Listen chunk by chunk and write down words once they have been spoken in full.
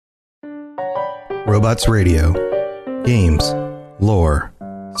Robots Radio. Games, lore,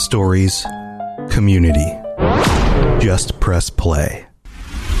 stories, community. Just press play.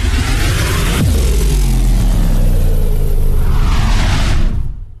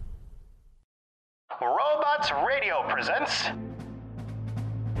 Robots Radio presents.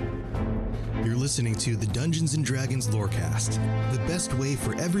 You're listening to the Dungeons & Dragons Lorecast, the best way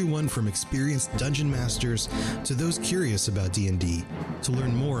for everyone from experienced dungeon masters to those curious about D&D to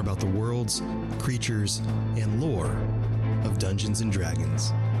learn more about the worlds, creatures, and lore of Dungeons &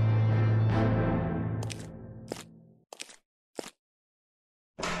 Dragons.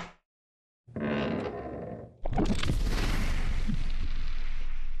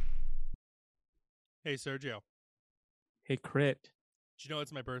 Hey, Sergio. Hey, Crit. Did you know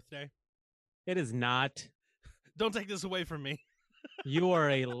it's my birthday? It is not. Don't take this away from me. You are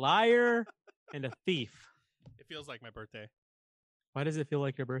a liar and a thief. It feels like my birthday. Why does it feel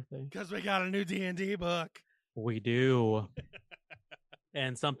like your birthday? Because we got a new D&D book. We do.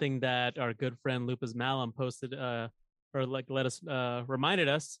 And something that our good friend Lupus Malum posted, reminded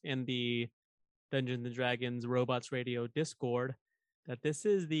us in the Dungeons & Dragons Robots Radio Discord that this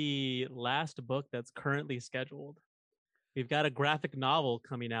is the last book that's currently scheduled. We've got a graphic novel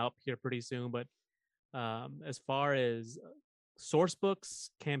coming out here pretty soon, but as far as source books,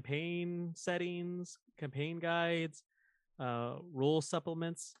 campaign settings, campaign guides, rule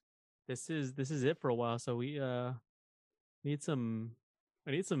supplements, this is it for a while. So we need some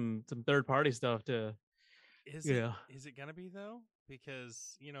third party stuff to. Is it gonna be though?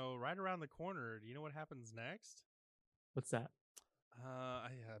 Because right around the corner, do you know what happens next? What's that? A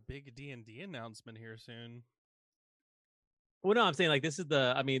big D&D announcement here soon. Well, no, I'm saying like this is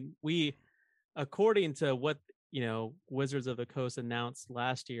we, according to what, Wizards of the Coast announced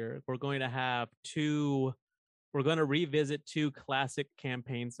last year, we're going to revisit two classic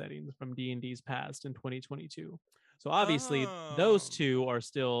campaign settings from D&D's past in 2022. So obviously those two are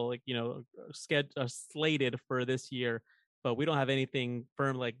still slated for this year, but we don't have anything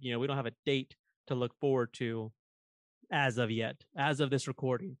firm. We don't have a date to look forward to as of yet, as of this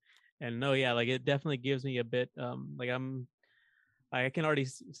recording. And no, yeah, it definitely gives me a bit, I can already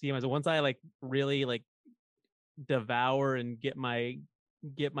see him as once I really devour and get my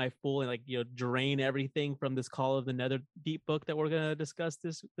full and drain everything from this Call of the Netherdeep book that we're gonna discuss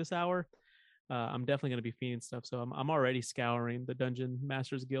this hour. I'm definitely gonna be feeding stuff, so I'm already scouring the Dungeon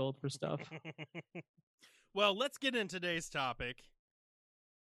Masters Guild for stuff. Well, let's get into today's topic.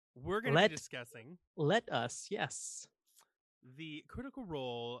 We're gonna be discussing. Let us, yes. The Critical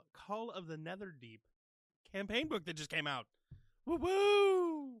Role Call of the Netherdeep campaign book that just came out.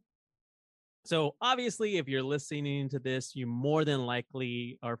 Woo-woo! So obviously, if you're listening to this, you more than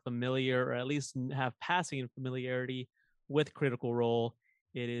likely are familiar, or at least have passing familiarity with Critical Role.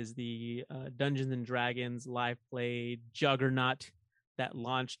 It is the Dungeons and Dragons live play juggernaut that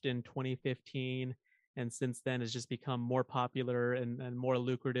launched in 2015, and since then has just become more popular and more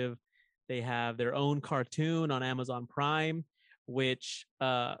lucrative. They have their own cartoon on Amazon Prime, which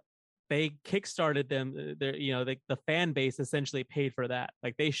they kickstarted them. The fan base essentially paid for that.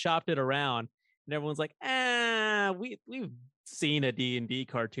 They shopped it around, and everyone's like, we've seen a D&D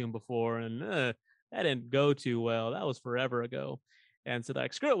cartoon before, and that didn't go too well. That was forever ago. And so they're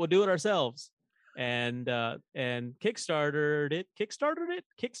like, screw it, we'll do it ourselves. And kickstarted it.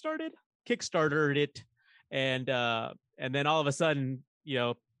 And then all of a sudden,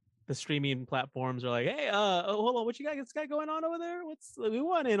 the streaming platforms are like, hey, hold on, what you guys got going on over there? We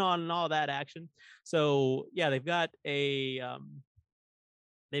want in on all that action. So yeah, they've got a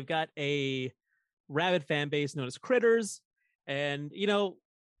rabid fan base known as Critters, and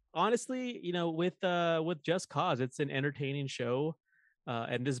honestly, with Just Cause, it's an entertaining show,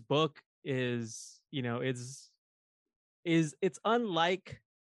 and this book is it's unlike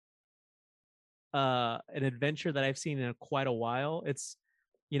an adventure that I've seen in quite a while. It's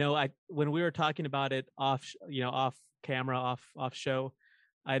when we were talking about it off camera, off show,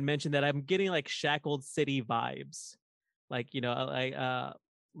 I had mentioned that I'm getting Shackled City vibes. The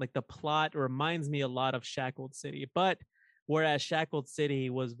plot reminds me a lot of Shackled City, but whereas Shackled City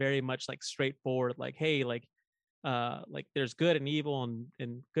was very much straightforward, hey, there's good and evil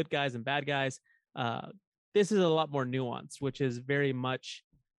and good guys and bad guys. This is a lot more nuanced, which is very much,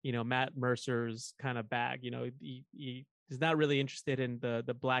 Matt Mercer's kind of bag. He is not really interested in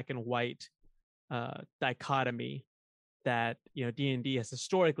the black and white dichotomy that D&D has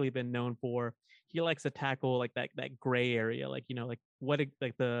historically been known for. He likes to tackle that gray area,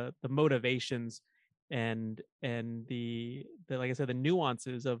 the motivations and the like I said, the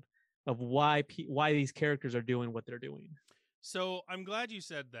nuances of why these characters are doing what they're doing. So I'm glad you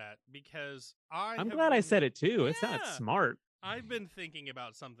said that because I'm glad I said it too. It's not Yeah, smart. I've been thinking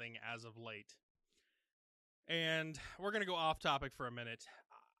about something as of late, and we're gonna go off topic for a minute.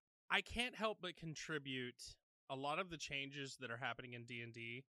 I can't help but contribute a lot of the changes that are happening in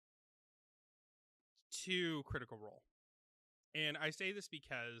D&D to Critical Role, and I say this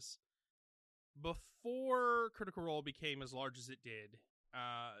because before Critical Role became as large as it did,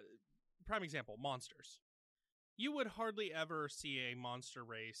 prime example, monsters. You would hardly ever see a monster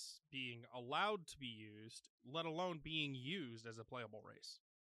race being allowed to be used, let alone being used as a playable race.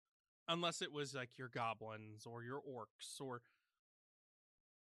 Unless it was like your goblins or your orcs or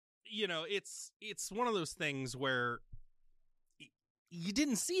it's one of those things where you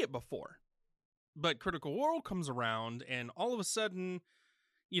didn't see it before. But Critical Role comes around and all of a sudden,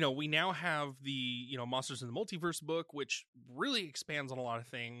 we now have the, Monsters in the Multiverse book, which really expands on a lot of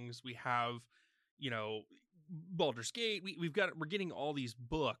things. We have, Baldur's Gate. We're getting all these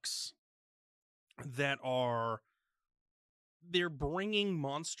books that they're bringing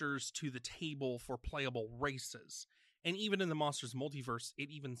monsters to the table for playable races. And even in the Monsters Multiverse, it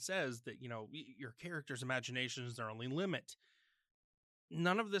even says that, your character's imagination is their only limit.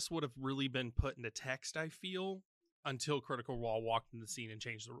 None of this would have really been put into text, I feel, until Critical Role walked in the scene and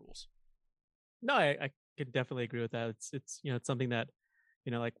changed the rules. No, I could definitely agree with that. It's it's something that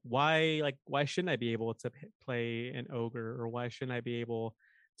why shouldn't I be able to play an ogre, or why shouldn't I be able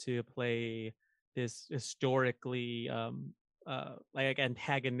to play this historically like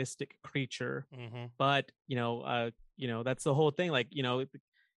antagonistic creature? Mm-hmm. But that's the whole thing. Like,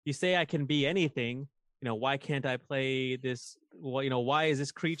 you say I can be anything. Why can't I play this? Well, why is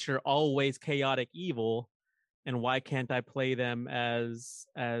this creature always chaotic evil? And why can't I play them as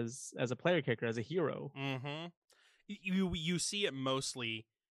a player character, as a hero? Mm-hmm. You see it mostly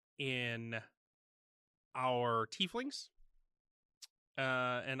in our tieflings,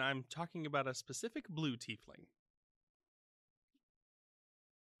 and I'm talking about a specific blue tiefling.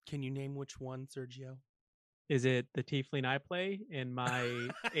 Can you name which one, Sergio? Is it the tiefling I play in my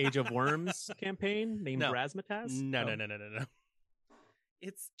Age of Worms campaign named Razmataz? No.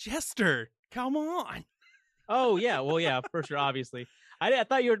 It's Jester. Come on. Oh yeah, well yeah, for sure. Obviously, I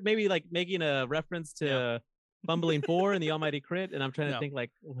thought you were maybe like making a reference to Bumbling 4 and the Almighty Crit, and I'm trying to think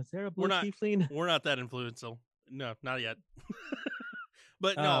like, was there a blue tiefling? We're not that influential. No, not yet.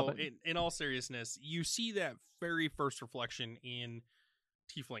 But no, in all seriousness, you see that very first reflection in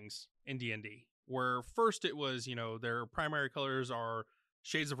tieflings in D&D, where first it was, their primary colors are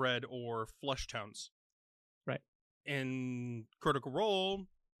shades of red or flesh tones. Right. In Critical Role,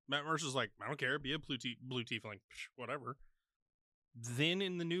 Matt Mercer's like, I don't care, be a blue tiefling, whatever. Then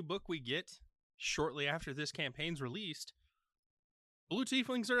in the new book we get, shortly after this campaign's released, blue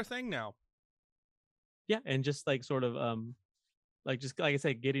tieflings are a thing now. Yeah, and just like sort of just like I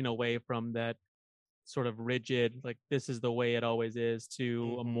said, getting away from that sort of rigid, like this is the way it always is,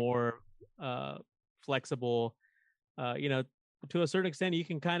 to a more flexible, to a certain extent you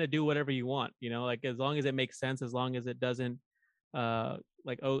can kind of do whatever you want, like as long as it makes sense, as long as it doesn't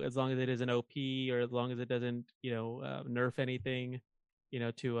as long as it isn't OP, or as long as it doesn't nerf anything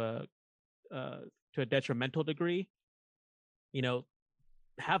to a detrimental degree,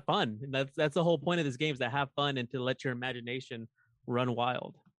 have fun. And that's the whole point of this game, is to have fun and to let your imagination run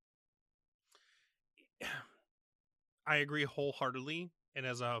wild. I agree wholeheartedly, and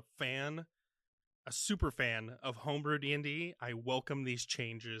as a super fan of homebrew D&D, I welcome these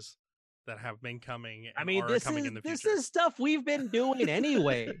changes that have been coming and are coming in the future. This is stuff we've been doing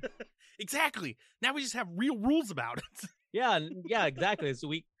anyway. Exactly. Now we just have real rules about it. Yeah, exactly.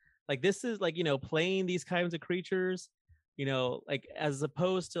 So this is playing these kinds of creatures, like as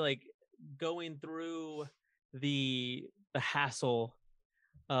opposed to like going through the hassle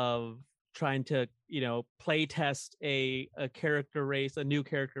of trying to play test a character race, a new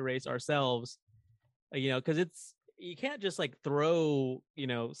character race ourselves, because you can't just like throw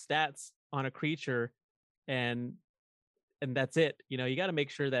stats on a creature and that's it. You got to make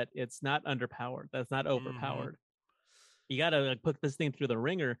sure that it's not underpowered, that's not overpowered. You got to like put this thing through the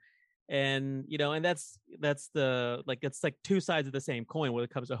ringer, and and that's the like, it's like two sides of the same coin when it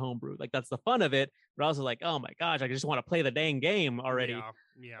comes to homebrew. Like that's the fun of it, but also like, oh my gosh, I just want to play the dang game already.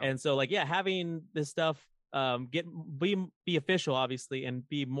 Yeah. And so like, having this stuff be official, obviously, and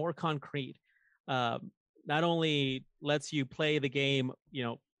be more concrete, not only lets you play the game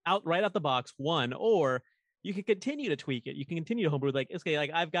out right out the box, or you can continue to tweak it, you can continue to homebrew. Like, okay,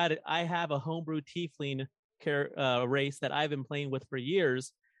 like I have a homebrew tiefling race that I've been playing with for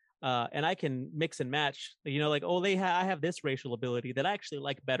years, and I can mix and match, like, I have this racial ability that I actually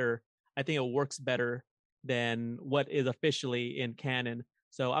like better. I think it works better than what is officially in canon.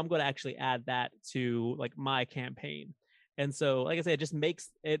 So I'm going to actually add that to like my campaign. And so, like I said,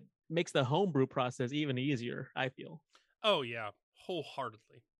 it makes the homebrew process even easier, I feel. Oh, yeah,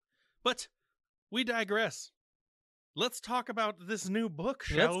 wholeheartedly. But we digress. Let's talk about this new book,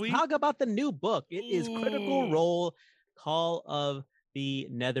 shall we? Let's talk about the new book. It is Critical Ooh. Role Call of the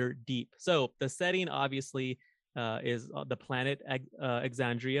Netherdeep. So the setting obviously is the planet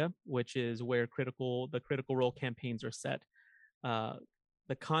Exandria, which is where the Critical Role campaigns are set.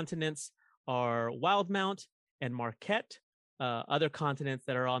 The continents are Wildmount and Marquette. Other continents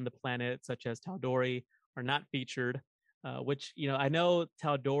that are on the planet, such as Tal'Dorei, are not featured. Which I know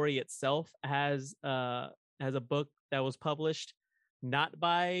Tal'Dorei itself has a book that was published not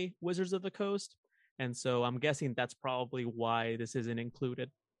by Wizards of the Coast, and so I'm guessing that's probably why this isn't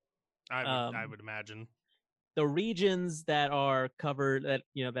included. I would imagine the regions that are covered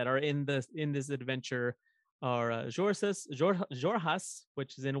that are in this adventure are Jorhas,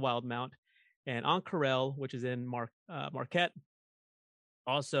 which is in Wildmount, and Ank'Harel, which is in Marquette.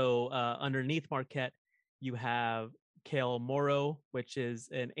 Also, underneath Marquette, you have Kael Moro, which is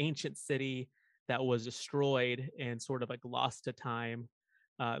an ancient city that was destroyed and sort of like lost to time.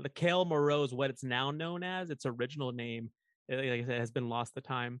 The Kael Moro is what it's now known as. Its original name, like I said, has been lost to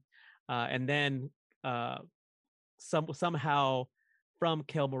time. And then somehow from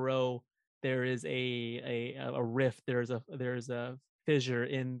Kael Moro, there is a rift. There's a fissure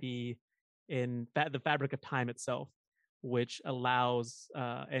in the fabric of time itself, which allows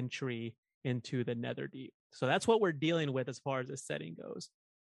entry into the Netherdeep. So that's what we're dealing with as far as the setting goes.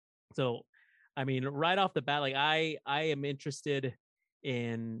 So, I mean, right off the bat, like I am interested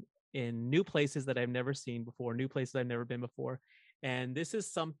in new places that I've never seen before, new places I've never been before, and this is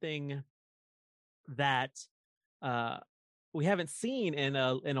something that we haven't seen in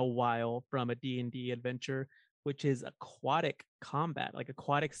a while from a D&D adventure, which is aquatic combat, like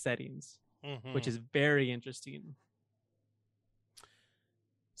aquatic settings, which is very interesting.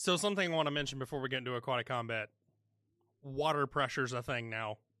 So something I want to mention before we get into aquatic combat. Water pressure's a thing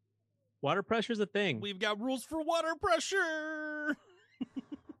now. Water pressure's a thing. We've got rules for water pressure.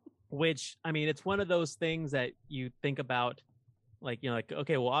 Which, I mean, it's one of those things that you think about, like, like,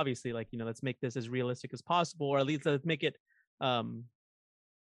 okay, well, obviously, like, let's make this as realistic as possible, or at least let's make it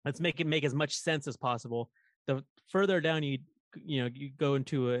make as much sense as possible. The further down you go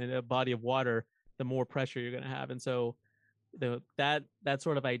into a body of water, the more pressure you're going to have. And so that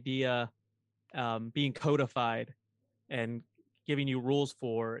sort of idea being codified and giving you rules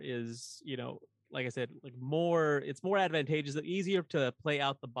for is, like I said, like it's more advantageous and easier to play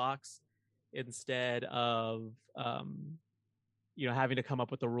out the box instead of having to come up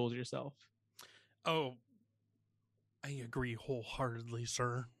with the rules yourself. Oh, I agree wholeheartedly,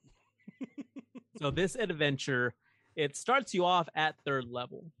 sir. So this adventure, it starts you off at 3rd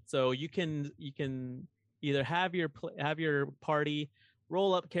level. So you can either have your party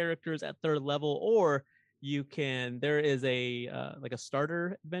roll up characters at 3rd level, or there is a like a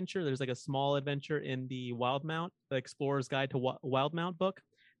starter adventure. There's like a small adventure in the Wildmount, the Explorer's Guide to Wildmount book,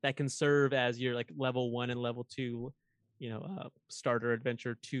 that can serve as your like level 1 and level 2 starter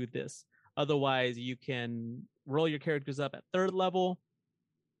adventure to this. Otherwise, you can roll your characters up at 3rd level,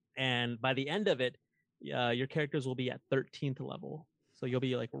 and by the end of it, your characters will be at 13th level. So you'll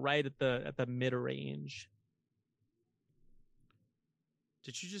be like right at the mid range.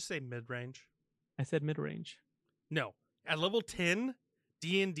 Did you just say mid range? I said mid range. No, at level 10,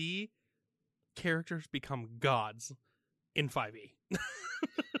 D&D characters become gods in 5e.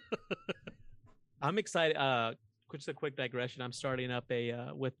 I'm excited. Just a quick digression. I'm starting up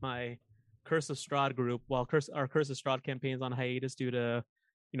with my Curse of Strahd group. While our Curse of Strahd campaign is on hiatus due to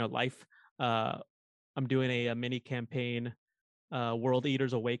life, I'm doing a mini campaign, World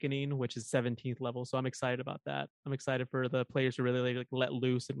Eaters Awakening, which is 17th level. So I'm excited about that. I'm excited for the players to really like let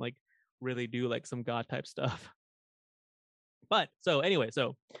loose and like really do like some god type stuff. But so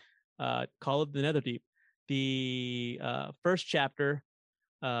Call of the Netherdeep, the first chapter.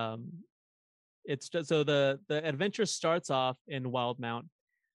 It's just, so the adventure starts off in Wildmount.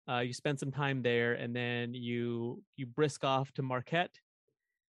 You spend some time there, and then you brisk off to Marquette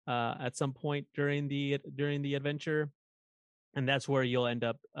at some point during the adventure, and that's where you'll end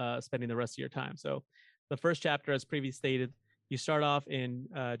up spending the rest of your time. So the first chapter, as previously stated, you start off in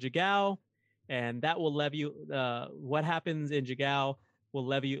Jigao, and that will level you. What happens in Jigao will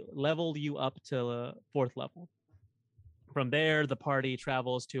level you up to 4th level. From there, the party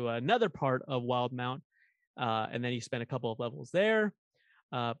travels to another part of Wildmount, and then you spend a couple of levels there.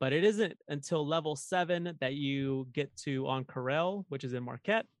 But it isn't until level 7 that you get to Ank'Harel, which is in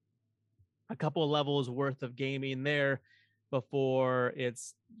Marquette. a couple of levels worth of gaming there before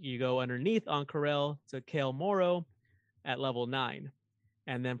you go underneath Ank'Harel to Kael Moro at level 9.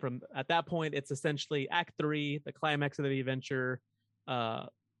 And then from at that point, it's essentially Act 3, the climax of the adventure.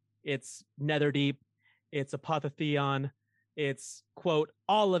 It's Netherdeep, it's Apotheon, it's, quote,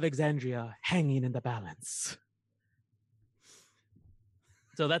 all of Exandria hanging in the balance.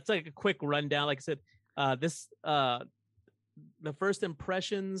 So that's like a quick rundown. Like I said, the first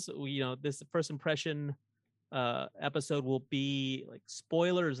impressions, this first impression episode will be like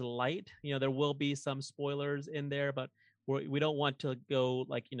spoilers light. There will be some spoilers in there, but we don't want to go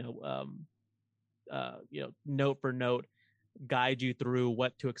like note for note guide you through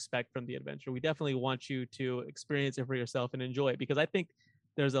what to expect from the adventure. We definitely want you to experience it for yourself and enjoy it, because I think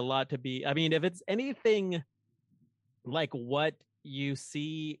there's a lot to be. I mean, if it's anything like what you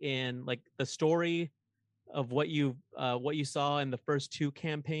see in like the story of what you saw in the first 2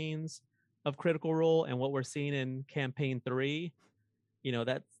 campaigns of Critical Role and what we're seeing in campaign 3,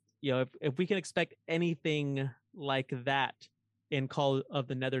 that's if we can expect anything like that in Call of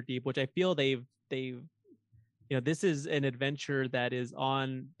the Netherdeep, which I feel they've this is an adventure that is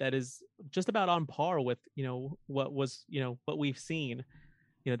just about on par with what we've seen.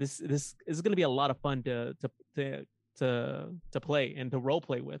 This is going to be a lot of fun to play and to role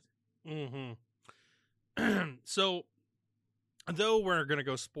play with. Mm-hmm. So, though we're going to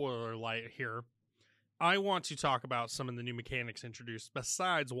go spoiler light here, I want to talk about some of the new mechanics introduced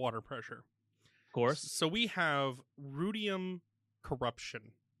besides water pressure. Of course. So we have Rudium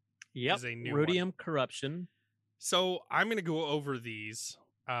Corruption. Yep, is a new Rudium one. Corruption. So I'm going to go over these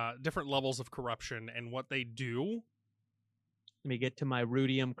different levels of corruption and what they do. Let me get to my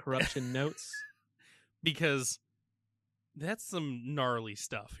Rudium Corruption notes. Because that's some gnarly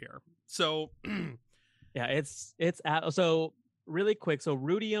stuff here. So... Yeah, so really quick. So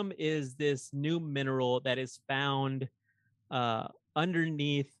Rudium is this new mineral that is found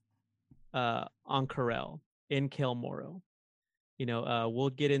underneath Ank'Harel in Kael Moro. We'll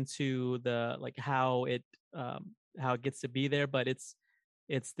get into the like how it gets to be there, but it's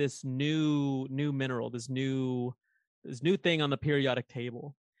this new mineral, this new thing on the periodic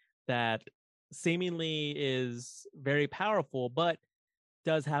table that seemingly is very powerful, but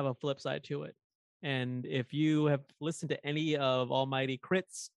does have a flip side to it. And if you have listened to any of Almighty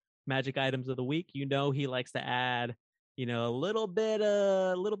Crit's magic items of the week, he likes to add, a little bit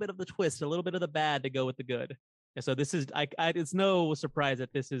of the twist, a little bit of the bad to go with the good. And so this is, it's no surprise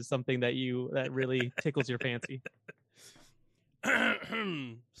that this is something that really tickles your fancy.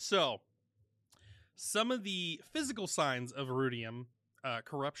 So, some of the physical signs of Rudium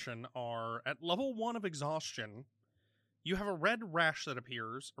corruption are at level 1 of exhaustion. You have a red rash that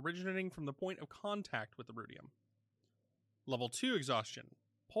appears, originating from the point of contact with the Rudium. Level 2 exhaustion.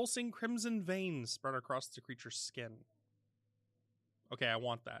 Pulsing crimson veins spread across the creature's skin. Okay, I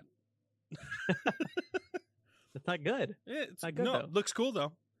want that. It's not good. It's not good, though. Looks cool,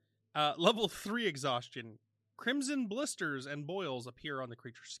 though. Level 3 exhaustion. Crimson blisters and boils appear on the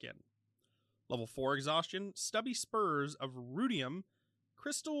creature's skin. Level 4 exhaustion. Stubby spurs of Rudium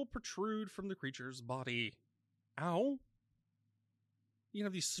crystal protrude from the creature's body. Ow. You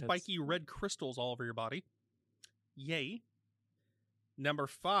have these spiky red crystals all over your body. Yay. Number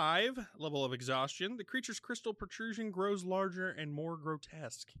 5, level of exhaustion. The creature's crystal protrusion grows larger and more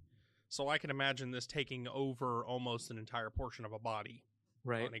grotesque. So I can imagine this taking over almost an entire portion of a body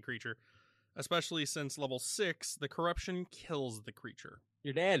on a creature. Especially since level 6, the corruption kills the creature.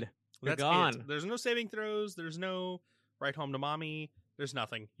 You're dead. You're That's gone. it. There's no saving throws. There's no right home to mommy. There's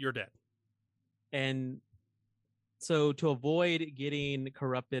nothing. You're dead. And so to avoid getting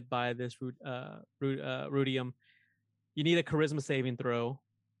corrupted by this Rudium, you need a charisma saving throw.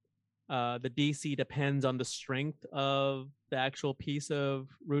 The DC depends on the strength of the actual piece of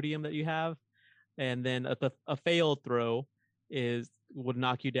Rudium that you have. And then a failed throw would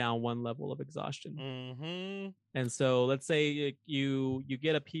knock you down 1 level of exhaustion. Mm-hmm. And so let's say you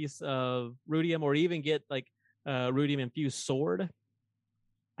get a piece of Rudium, or even get like a Rudium infused sword.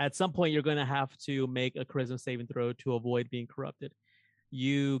 At some point, you're going to have to make a charisma saving throw to avoid being corrupted.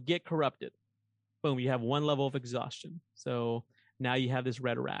 You get corrupted. Boom, you have 1 level of exhaustion. So now you have this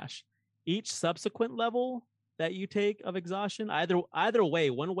red rash. Each subsequent level that you take of exhaustion, either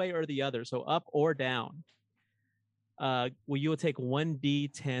way, one way or the other, so up or down, you will take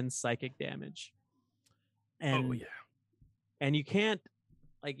 1d10 psychic damage. And you can't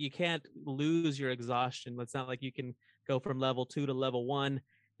lose your exhaustion. It's not like you can go from level 2 to level 1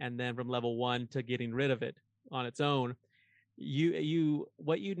 and then from level 1 to getting rid of it on its own.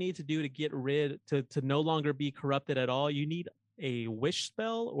 What you need to do to get rid to no longer be corrupted at all, you need a wish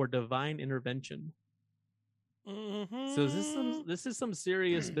spell or divine intervention. So this is some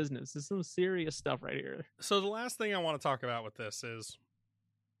serious business. This is some serious stuff right here. So the last thing I want to talk about with this is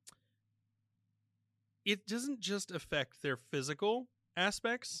it doesn't just affect their physical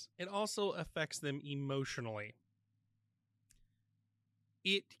aspects, it also affects them emotionally.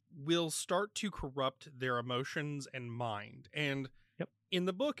 It will start to corrupt their emotions and mind. And in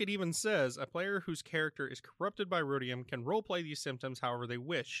the book, it even says a player whose character is corrupted by rudium can roleplay these symptoms however they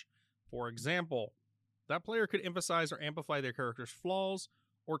wish. For example, that player could emphasize or amplify their character's flaws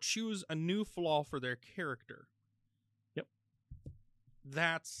or choose a new flaw for their character. Yep.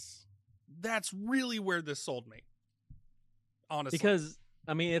 That's really where this sold me. Honestly. Because,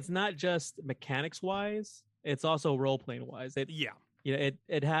 I mean, it's not just mechanics wise, it's also role playing wise. It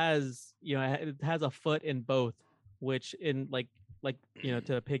has, it has a foot in both, which in like,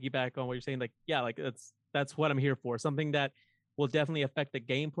 to piggyback on what you're saying, that's what I'm here for. Something that will definitely affect the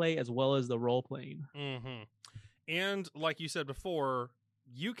gameplay as well as the role playing. Mm-hmm. And like you said before,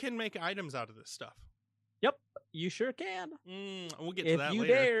 you can make items out of this stuff. Yep, you sure can. We'll get to that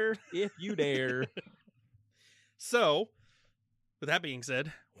later. If you dare. So, with that being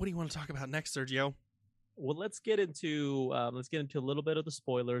said, what do you want to talk about next, Sergio? Well, let's get into a little bit of the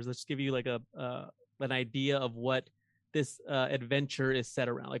spoilers. Let's give you like an idea of what this adventure is set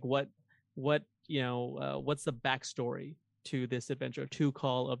around. Like what's the backstory to this adventure, to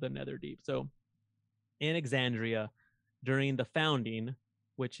Call of the Netherdeep. So in Exandria, during the founding,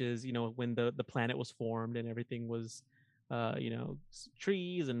 which is, when the planet was formed and everything was,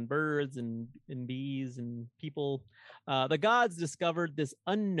 trees and birds and bees and people, the gods discovered this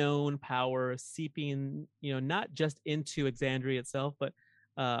unknown power seeping, not just into Exandria itself, but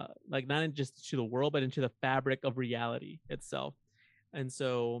not just to the world, but into the fabric of reality itself. And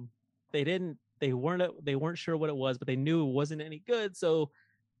so they weren't sure what it was, but they knew it wasn't any good. So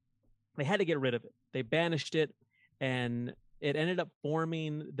they had to get rid of it. They banished it, and it ended up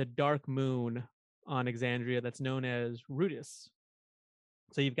forming the dark moon on Exandria that's known as Rudis.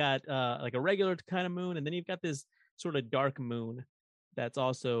 So you've got like a regular kind of moon, and then you've got this sort of dark moon that's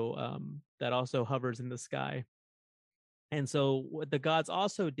also that also hovers in the sky. And so what the gods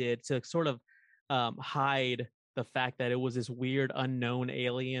also did to sort of hide the fact that it was this weird unknown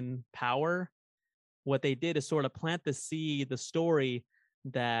alien power, what they did is sort of plant the seed, the story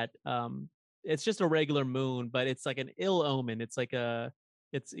that it's just a regular moon, but it's like an ill omen. It's like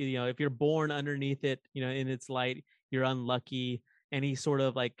if you're born underneath it, in its light, you're unlucky. Any sort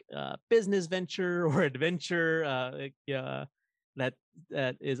of like business venture or adventure that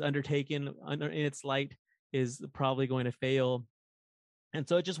is undertaken in its light is probably going to fail. And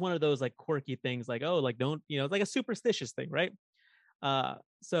so it's just one of those like quirky things, like, oh, like don't, it's like a superstitious thing, right? But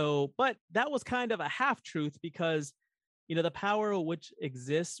that was kind of a half truth, because the power which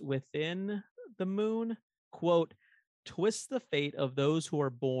exists within the moon, quote, twists the fate of those who are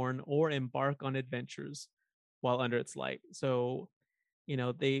born or embark on adventures while under its light. So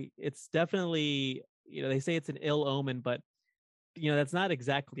it's definitely, they say it's an ill omen, but that's not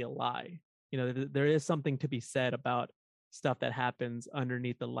exactly a lie. There is something to be said about stuff that happens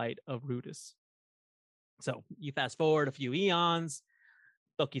underneath the light of Rudis. So you fast forward a few eons,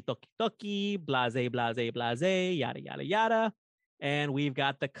 toki, blase, blase, blase, yada, yada, yada. And we've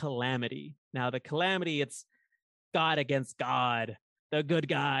got the Calamity. Now, the Calamity, it's God against God. The good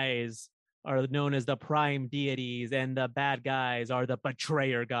guys are known as the prime deities, and the bad guys are the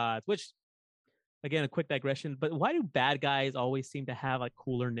betrayer gods, which, again, a quick digression, but why do bad guys always seem to have like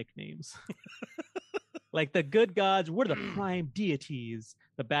cooler nicknames? Like the good gods, we're the prime deities.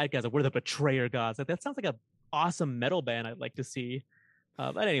 The bad guys, we're the betrayer gods. Like, that sounds like an awesome metal band I'd like to see.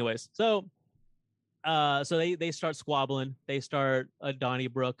 But anyways, so they start squabbling. They start a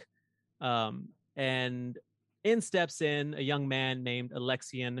Donnybrook, and in steps in a young man named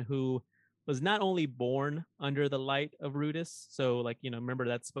Alexian, who was not only born under the light of Rudis. So, like, remember,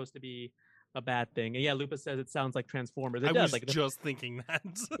 that's supposed to be a bad thing. And yeah, Lupus says it sounds like Transformers. It does. Was just thinking that.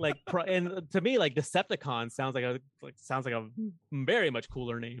 And to me, like Decepticon sounds like a very much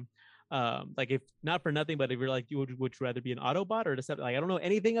cooler name. Like, if not for nothing, but if you're like, would you rather be an Autobot or Decepticon? Like, I don't know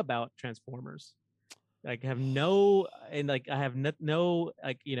anything about Transformers. Like, I have no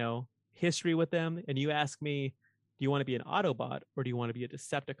history with them. And you ask me, do you want to be an Autobot or do you want to be a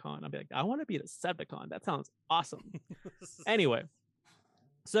Decepticon? I'll be like, I want to be a Decepticon. That sounds awesome. Anyway,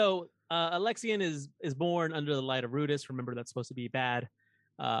 so Alexian is born under the light of Rudis. Remember, that's supposed to be bad.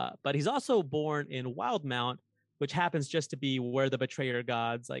 But he's also born in Wildmount, which happens just to be where the betrayer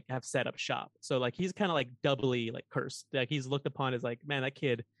gods like have set up shop. So like he's kind of like doubly like cursed. Like he's looked upon as like, man, that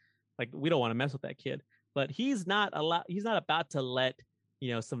kid, like we don't want to mess with that kid. but he's not about to let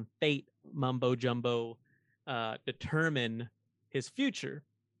some fate mumbo jumbo determine his future.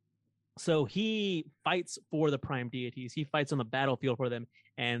 So he fights for the prime deities. He fights on the battlefield for them.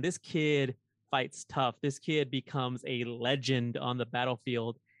 And this kid fights tough. This kid becomes a legend on the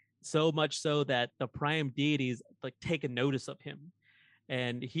battlefield, so much so that the prime deities like take a notice of him.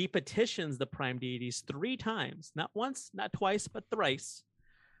 And he petitions the prime deities 3 times, not once, not twice, but thrice.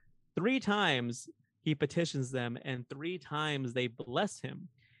 3 times he petitions them, and 3 times they bless him.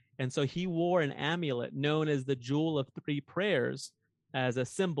 And so he wore an amulet known as the Jewel of 3 Prayers, as a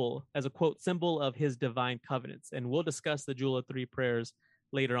symbol, as a quote, symbol of his divine covenants. And we'll discuss the Jewel of 3 Prayers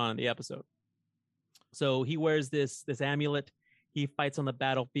later on in the episode. So he wears this amulet. He fights on the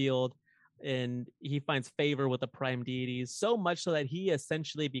battlefield, and he finds favor with the prime deities, so much so that he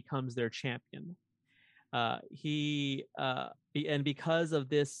essentially becomes their champion. And because of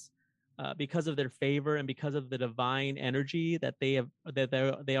this, because of their favor and because of the divine energy that they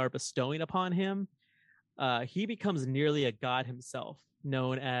are bestowing upon him, he becomes nearly a god himself,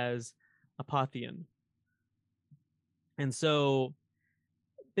 known as Apotheon. And so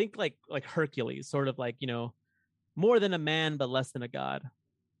think like Hercules, sort of like, more than a man, but less than a god.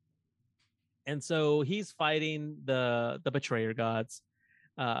 And so he's fighting the betrayer gods.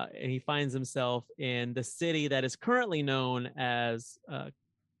 And he finds himself in the city that is currently known as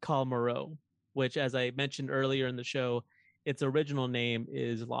Kalmaro, which, as I mentioned earlier in the show, its original name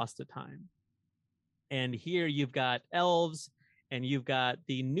is Lost to Time. And here you've got elves, and you've got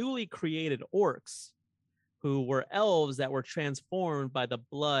the newly created orcs, who were elves that were transformed by the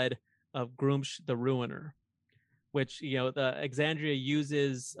blood of Grumsh the Ruiner, which, the Exandria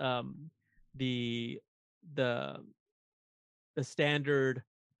uses the standard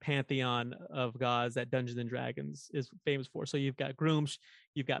pantheon of gods that Dungeons and Dragons is famous for. So you've got Grumsh,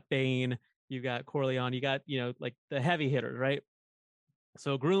 you've got Bane, you've got Corleon, you got, like the heavy hitters, right?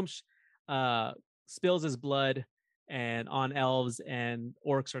 So Grumsh spills his blood and on elves, and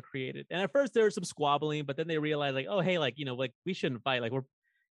orcs are created. And at first there was some squabbling, but then they realized like, oh, hey, like, like we shouldn't fight. Like we're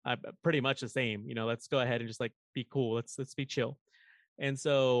pretty much the same, let's go ahead and just like be cool. Let's be chill. And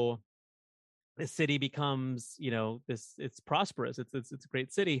so the city becomes, it's prosperous. It's a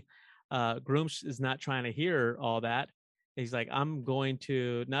great city. Grumsh is not trying to hear all that. He's like, I'm going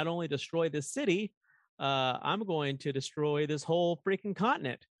to not only destroy this city, I'm going to destroy this whole freaking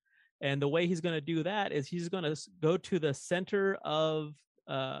continent. And the way he's going to do that is he's going to go to the center of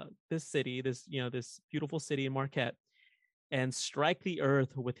this city, this beautiful city in Marquette, and strike the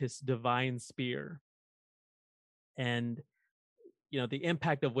earth with his divine spear. And, the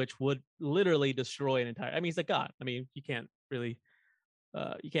impact of which would literally destroy an entire, he's a god. You can't really,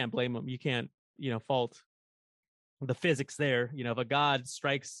 you can't blame him. You can't, fault the physics there. If a god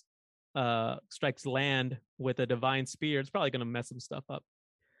strikes land with a divine spear, it's probably going to mess some stuff up.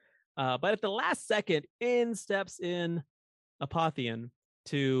 But at the last second, in steps in Apotheon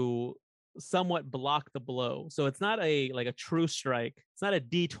to somewhat block the blow. So it's not a true strike. It's not a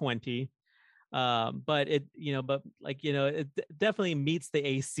D20, but it it definitely meets the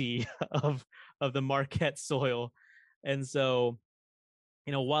AC of the Marquette soil. And so,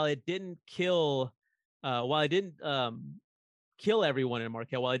 while it didn't kill everyone in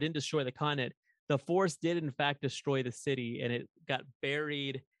Marquette, while it didn't destroy the continent, the force did in fact destroy the city, and it got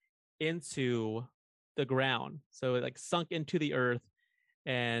buried into the ground. So it sunk into the earth,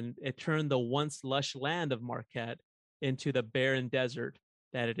 and it turned the once lush land of Marquette into the barren desert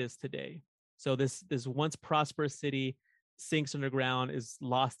that it is today. So this once prosperous city sinks underground, is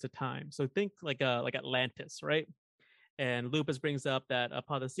lost to time. So think like Atlantis, right? And Lupus brings up that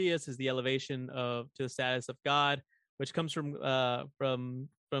apotheosis is the elevation to the status of God, which comes from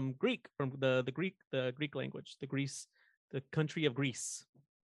Greek, from the Greek language, the country of Greece.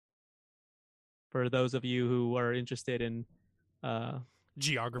 For those of you who are interested in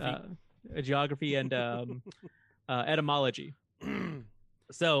geography and etymology.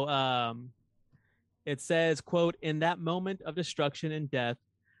 So it says, quote, in that moment of destruction and death,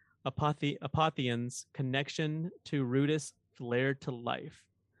 Apotheon's connection to Rudis flared to life.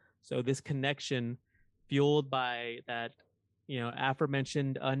 So this connection, fueled by that,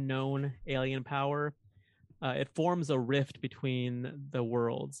 aforementioned unknown alien power, it forms a rift between the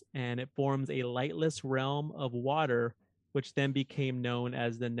worlds, and it forms a lightless realm of water, which then became known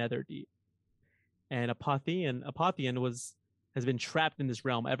as the Netherdeep. And Apotheon has been trapped in this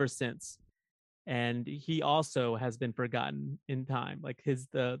realm ever since, and he also has been forgotten in time. Like his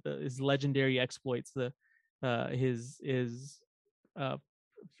legendary exploits, his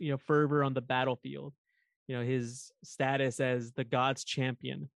fervor on the battlefield, his status as the god's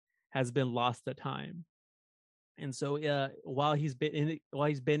champion has been lost to time. And so while he's been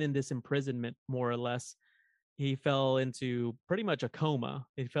in this imprisonment, more or less, he fell into pretty much a coma.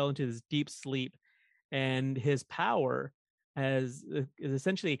 He fell into this deep sleep, and his power is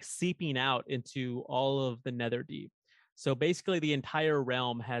essentially seeping out into all of the Netherdeep. So basically, the entire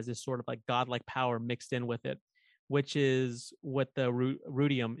realm has this sort of like godlike power mixed in with it, which is what the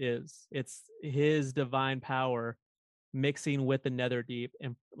rudium is. It's his divine power mixing with the Netherdeep,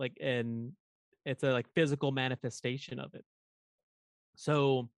 and it's a like physical manifestation of it.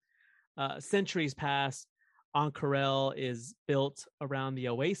 So centuries pass. Ank'Harel is built around the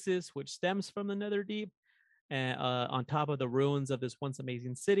oasis, which stems from the Netherdeep, and on top of the ruins of this once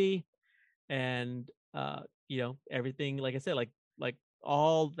amazing city. And everything, like I said, like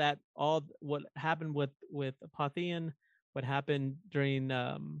all what happened with Apotheon, what happened during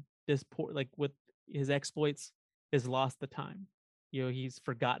this like with his exploits, is lost the time. He's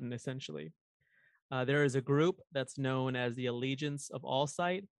forgotten essentially. There is a group that's known as the Allegiance of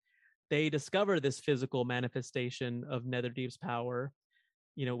Allsight. They discover this physical manifestation of Netherdeep's power,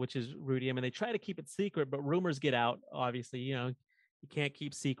 which is rudium, and they try to keep it secret, but rumors get out. Obviously, you can't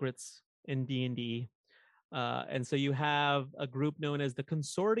keep secrets in D&D. And so you have a group known as the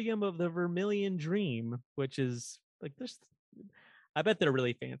Consortium of the Vermilion Dream, which is like this. I bet they're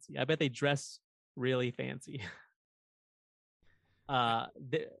really fancy. I bet they dress really fancy.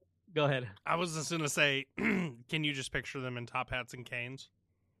 Go ahead. I was just gonna say, can you just picture them in top hats and canes?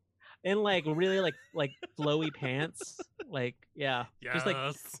 And like really like flowy pants. Like, yeah. Yes. Just like,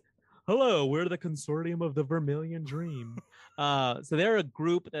 hello, we're the Consortium of the Vermilion Dream. So they're a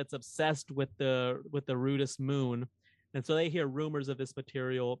group that's obsessed with the Rudis moon. And so they hear rumors of this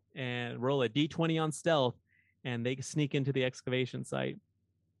material and roll a D20 on stealth, and they sneak into the excavation site.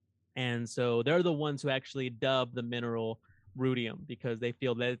 And so they're the ones who actually dub the mineral rudium because they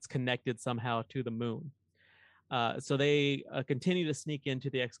feel that it's connected somehow to the moon. So they continue to sneak into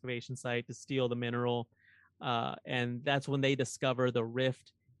the excavation site to steal the mineral. And that's when they discover the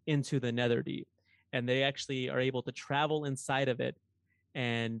rift into the Netherdeep. And they actually are able to travel inside of it.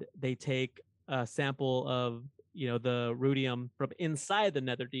 And they take a sample of, the rudium from inside the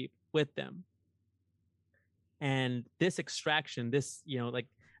Netherdeep with them. And this extraction, like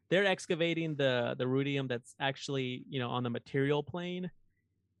they're excavating the rudium that's actually, on the material plane.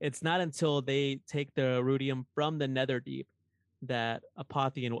 It's not until they take the rudium from the Netherdeep that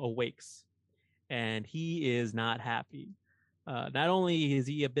Apotheon awakes, and he is not happy. Not only is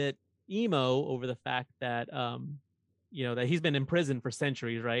he a bit emo over the fact that that he's been in prison for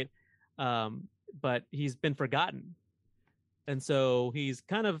centuries, right? But he's been forgotten, and so he's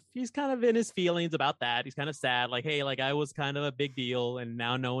kind of in his feelings about that. He's kind of sad, like, hey, like I was kind of a big deal, and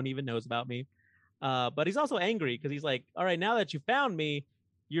now no one even knows about me. But he's also angry because he's like, all right, now that you found me,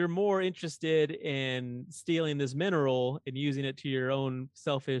 you're more interested in stealing this mineral and using it to your own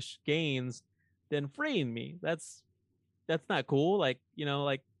selfish gains than freeing me. That's not cool. Like,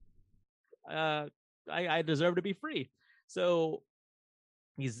 I deserve to be free. So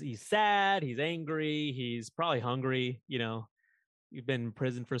he's sad, he's angry, he's probably hungry. You've been in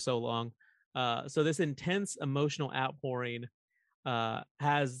prison for so long. So this intense emotional outpouring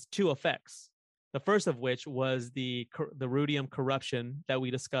has two effects. The first of which was the rudium corruption that we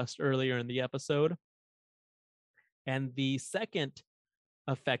discussed earlier in the episode. And the second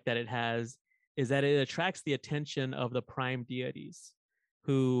effect that it has is that it attracts the attention of the prime deities,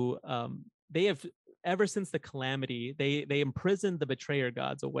 who they have, ever since the calamity, they imprisoned the betrayer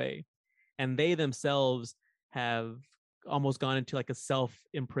gods away. And they themselves have almost gone into like a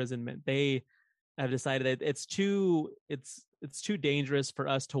self-imprisonment. They have decided that it's too dangerous for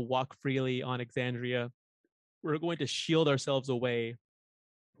us to walk freely on Exandria. We're going to shield ourselves away.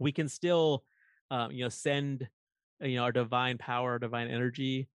 We can still, send, our divine power, our divine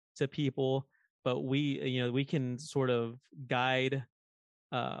energy to people, but we can sort of guide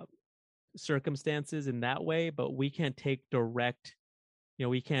circumstances in that way, but we can't take direct,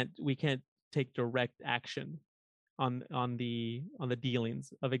 we can't take direct action on the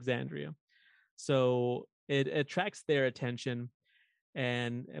dealings of Exandria. So it attracts their attention,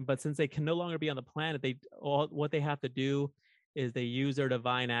 but since they can no longer be on the planet, what they have to do is they use their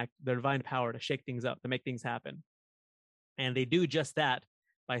divine power to shake things up, to make things happen. And they do just that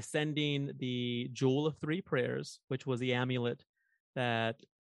by sending the Jewel of Three Prayers, which was the amulet that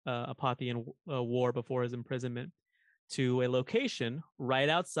Apotheon wore before his imprisonment, to a location right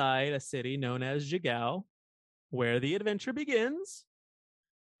outside a city known as Jigao, where the adventure begins,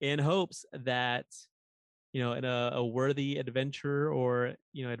 in hopes that a worthy adventurer or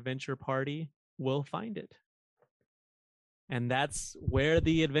adventure party will find it. And that's where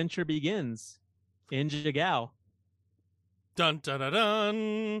the adventure begins, in Jigao. Dun dun dun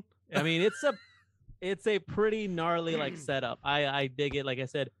dun. I mean, it's a pretty gnarly like setup. I dig it. Like I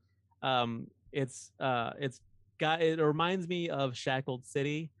said, it reminds me of Shackled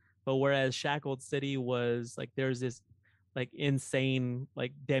City, but whereas Shackled City was like there's this like insane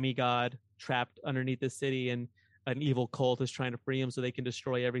like demigod trapped underneath the city, and an evil cult is trying to free him so they can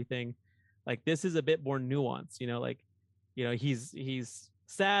destroy everything. Like this is a bit more nuanced, like he's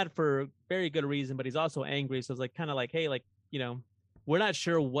sad for very good reason, but he's also angry. So it's like kind of like, hey, like, we're not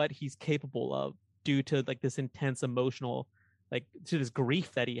sure what he's capable of due to like this intense emotional, like to this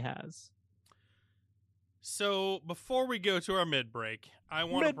grief that he has. So before we go to our mid-break, I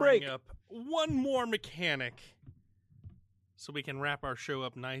want to bring up one more mechanic so we can wrap our show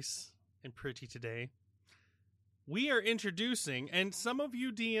up nice and pretty today. We are introducing, and some of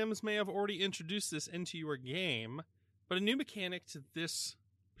you DMs may have already introduced this into your game, but a new mechanic to this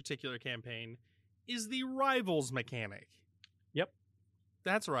particular campaign is the Rivals mechanic. Yep.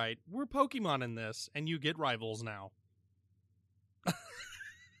 That's right. We're Pokemon in this, and you get rivals now.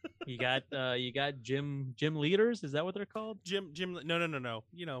 You got gym leaders. Is that what they're called? Gym. No.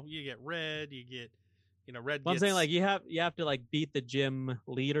 You get red. You get, red. Well, I'm saying like you have to like beat the gym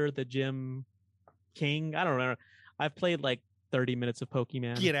leader, the gym king. I don't remember. I've played like 30 minutes of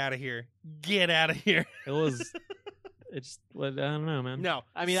Pokemon. Get out of here. Get out of here. It's I don't know, man. No,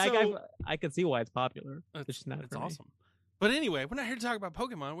 I mean, I can see why it's popular. It's just not. It's awesome. But anyway, we're not here to talk about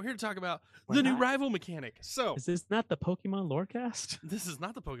Pokemon. We're here to talk about the new rival mechanic. So, is this not the Pokemon Lorecast? This is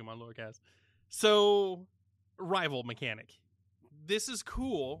not the Pokemon Lorecast. So, rival mechanic. This is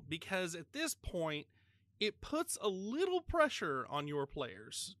cool because at this point, it puts a little pressure on your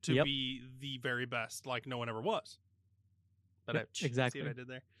players to be the very best, like no one ever was. But exactly see what I did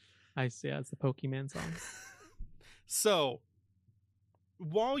there? I see. Yeah, it's the Pokemon song. So,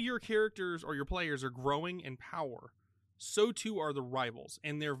 while your characters or your players are growing in power, so too are the rivals,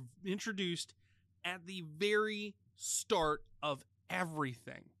 and they're introduced at the very start of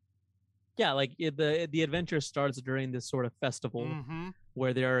everything. Yeah, like the adventure starts during this sort of festival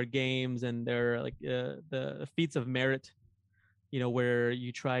where there are games and there are like the feats of merit, where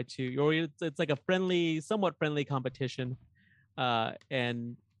you try to, or it's like a somewhat friendly competition,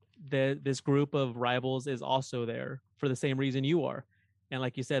 and this group of rivals is also there for the same reason you are, and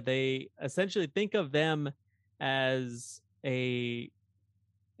like you said, they essentially think of them as a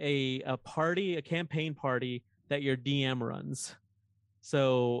party, a campaign party that your DM runs.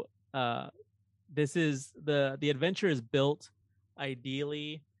 So this is the adventure is built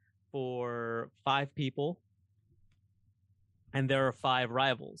ideally for 5 people, and there are 5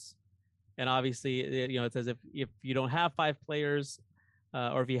 rivals. And obviously, it says if you don't have 5 players,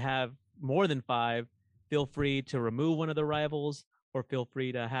 or if you have more than 5, feel free to remove one of the rivals, or feel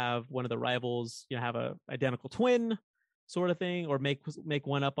free to have one of the rivals, have a identical twin sort of thing, or make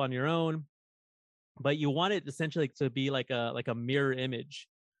one up on your own. But you want it essentially to be like a mirror image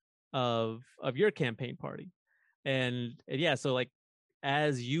of your campaign party. And yeah, so like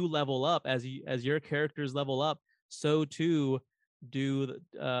as you level up, as your characters level up, so too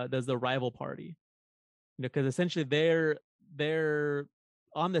does the rival party. Because essentially they're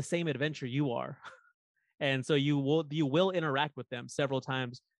on the same adventure you are. And so you will interact with them several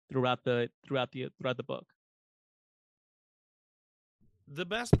times throughout the book. The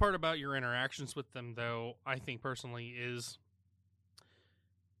best part about your interactions with them, though, I think personally, is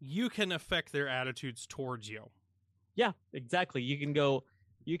you can affect their attitudes towards you. Yeah, exactly. You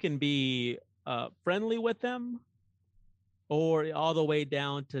can be friendly with them, or all the way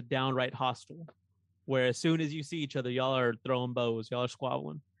down to downright hostile, where as soon as you see each other, y'all are throwing bows, y'all are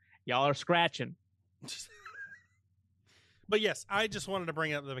squabbling, y'all are scratching. But yes, I just wanted to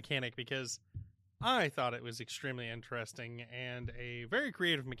bring up the mechanic because I thought it was extremely interesting and a very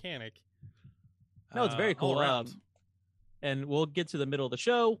creative mechanic. No, it's very cool. And we'll get to the middle of the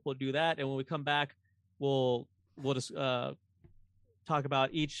show. We'll do that, and when we come back, we'll just talk about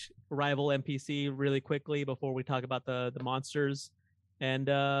each rival NPC really quickly before we talk about the monsters and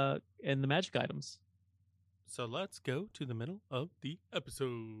the magic items. So let's go to the middle of the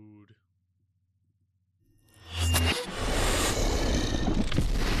episode.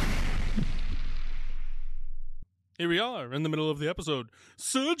 Here we are in the middle of the episode.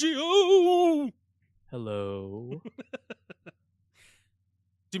 Sergio! Hello.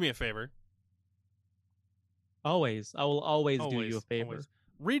 Do me a favor. Always. I will always do you a favor. Always.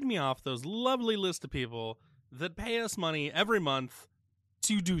 Read me off those lovely list of people that pay us money every month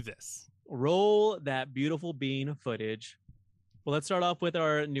to do this. Roll that beautiful bean footage. Well, let's start off with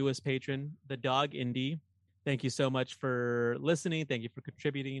our newest patron, the Dog Indie. Thank you so much for listening. Thank you for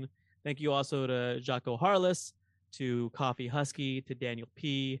contributing. Thank you also to Jaco Harless to Coffee Husky, to Daniel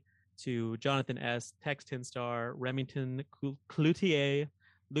P, to Jonathan S, Tex 10 Star, Remington Cloutier,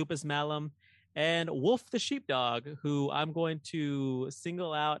 Lupus Malum, and Wolf the Sheepdog, who I'm going to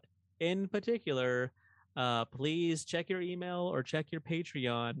single out in particular. Please check your email or check your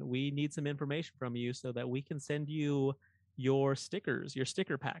Patreon. We need some information from you so that we can send you your stickers, your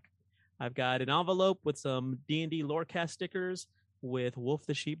sticker pack. I've got an envelope with some D&D Lorecast stickers with Wolf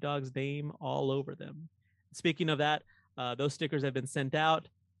the Sheepdog's name all over them. Speaking of that, those stickers have been sent out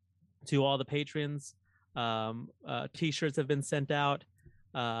to all the patrons. T-shirts have been sent out.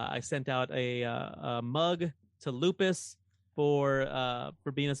 I sent out a mug to Lupus for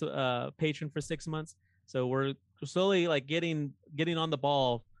being a patron for 6 months. So we're slowly like getting on the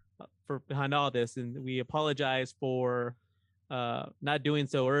ball for behind all this, and we apologize for not doing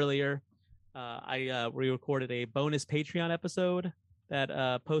so earlier. I re-recorded a bonus Patreon episode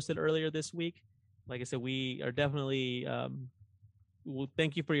that posted earlier this week. Like I said, we are definitely well,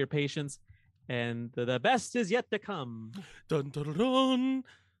 thank you for your patience, and the best is yet to come. Dun, dun, dun, dun.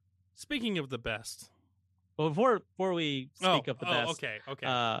 Speaking of the best, well, before we speak of the best, okay.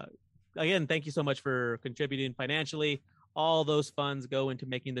 Again, thank you so much for contributing financially. All those funds go into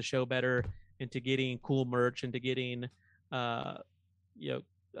making the show better, into getting cool merch, into getting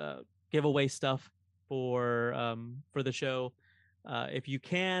giveaway stuff for the show. If you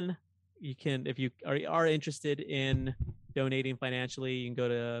can, if you are interested in donating financially, you can go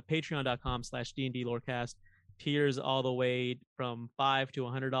to patreon.com/D&D Lorecast. Tiers all the way from $5 to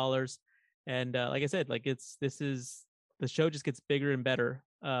 $100. And like I said, like the show just gets bigger and better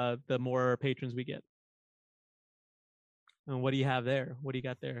the more patrons we get. And what do you have there? What do you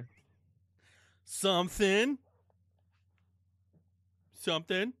got there? Something.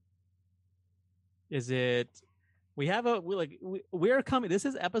 Is it? We are coming. This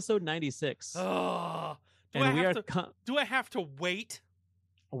is episode 96. Oh, do I have to wait?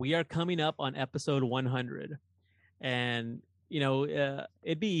 We are coming up on episode 100, and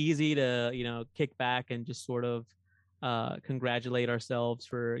it'd be easy to kick back and just sort of congratulate ourselves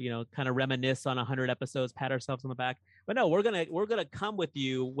for kind of reminisce on 100 episodes, pat ourselves on the back. But no, we're gonna come with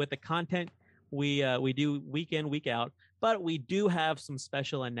you with the content we do week in, week out. But we do have some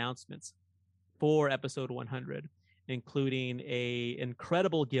special announcements for episode 100, including a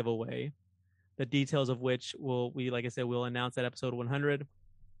incredible giveaway, the details of which we'll announce at episode 100,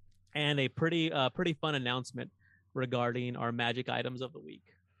 and a pretty fun announcement regarding our magic items of the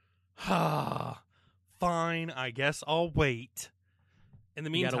week. Fine, I guess I'll wait. In the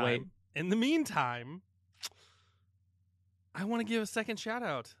meantime, I want to give a second shout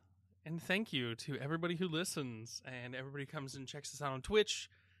out and thank you to everybody who listens and everybody who comes and checks us out on Twitch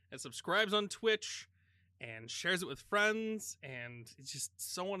and subscribes on Twitch and shares it with friends, and it's just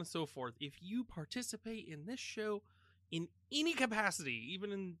so on and so forth. If you participate in this show in any capacity,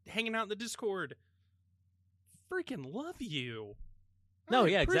 even in hanging out in the Discord, freaking love you.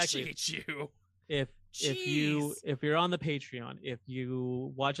 Appreciate you. If you're on the Patreon, if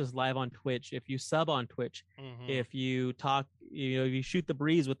you watch us live on Twitch, if you sub on Twitch, if you talk, you shoot the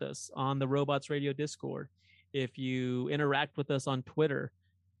breeze with us on the Robots Radio Discord, if you interact with us on Twitter,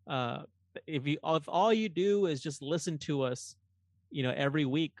 if all you do is just listen to us, every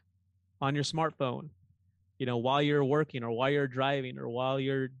week on your smartphone, while you're working or while you're driving or while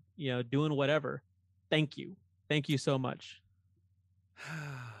you're, doing whatever, thank you so much.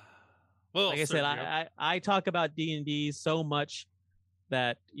 Well, like I said, I talk about D&D so much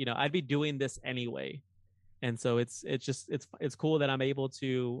that I'd be doing this anyway, and so it's cool that I'm able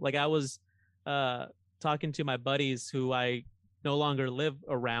to. Like, I was talking to my buddies who I no longer live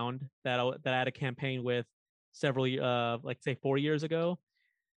around, that I had a campaign with several 4 years ago,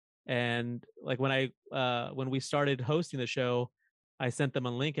 and like when we started hosting the show, I sent them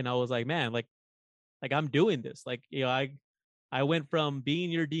a link and I was like, man, like I'm doing this, I went from being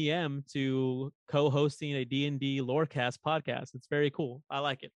your DM to co-hosting a D&D Lorecast podcast. It's very cool. I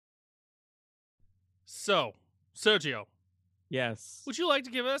like it. So, Sergio. Yes. Would you like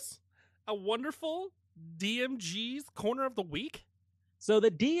to give us a wonderful DMG's Corner of the Week? So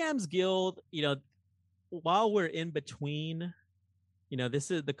the DM's Guild, while we're in between, this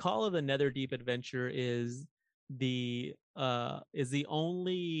is the Call of the Netherdeep adventure is the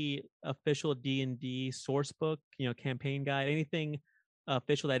only official D&D source book, campaign guide, anything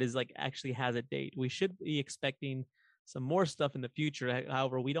official that is actually has a date. We should be expecting some more stuff in the future.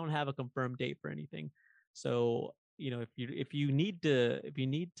 However, we don't have a confirmed date for anything. So, if you need to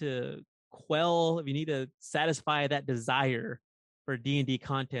satisfy that desire for D&D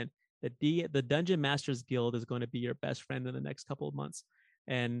content, the Dungeon Masters Guild is going to be your best friend in the next couple of months.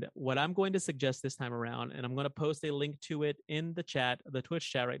 And what I'm going to suggest this time around, and I'm going to post a link to it in the chat, the Twitch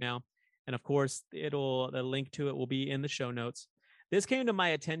chat right now. And of course, the link to it will be in the show notes. This came to my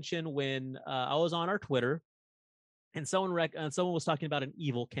attention when I was on our Twitter, and someone was talking about an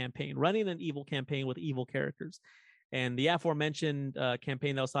evil campaign, running an evil campaign with evil characters. And the aforementioned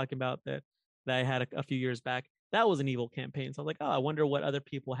campaign that I was talking about that I had a few years back, that was an evil campaign. So I was like, oh, I wonder what other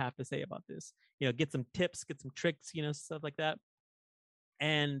people have to say about this. Get some tips, get some tricks, stuff like that.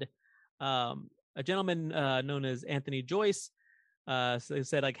 And a gentleman known as Anthony Joyce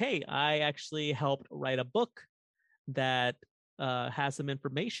said, like, hey, I actually helped write a book that has some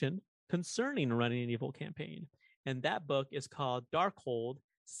information concerning running an evil campaign. And that book is called Darkhold: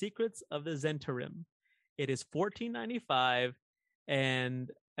 Secrets of the Zhentarim. It is $14.95.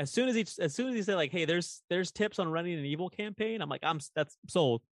 And as soon as he said, like, hey, there's tips on running an evil campaign, I'm like, that's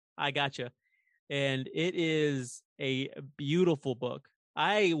sold. I gotcha. And it is a beautiful book.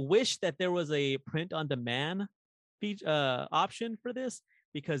 I wish that there was a print on demand option for this,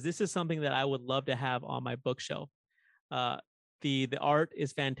 because this is something that I would love to have on my bookshelf. The art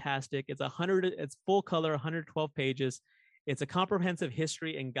is fantastic. It's full color, 112 pages. It's a comprehensive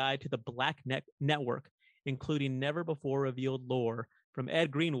history and guide to the Black Network, including never before revealed lore from Ed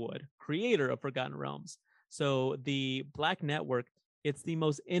Greenwood, creator of Forgotten Realms. So the Black Network, it's the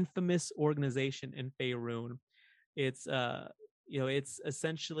most infamous organization in Faerun. It's it's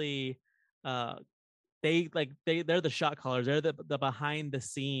essentially they're the shot callers. They're the behind the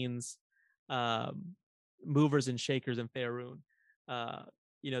scenes movers and shakers in Faerun.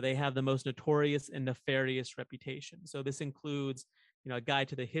 They have the most notorious and nefarious reputation. So this includes, a guide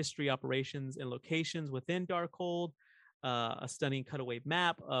to the history, operations, and locations within Darkhold, a stunning cutaway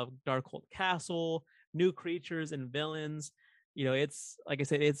map of Darkhold Castle, new creatures and villains. It's like I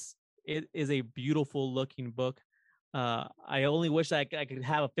said, it is a beautiful looking book. I only wish I could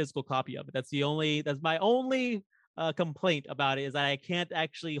have a physical copy of it. That's my only complaint about it, is that I can't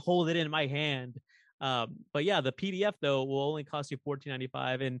actually hold it in my hand. But yeah, the PDF though will only cost you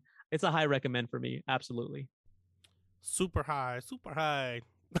 $14.95, and it's a high recommend for me. Absolutely. Super high.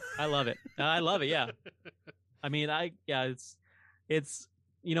 I love it. Yeah. I mean, it's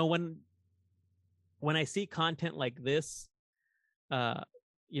when I see content like this,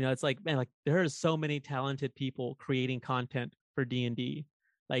 it's like, man, like there are so many talented people creating content for D&D.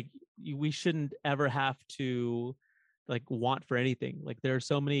 Like we shouldn't ever have to like want for anything. Like there are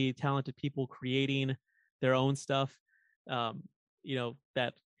so many talented people creating their own stuff,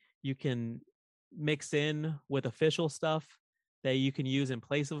 that you can mix in with official stuff that you can use in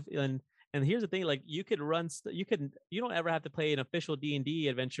place of. And here's the thing, like you don't ever have to play an official D&D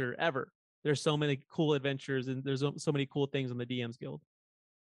adventure ever. There's so many cool adventures, and there's so many cool things on the DM's Guild.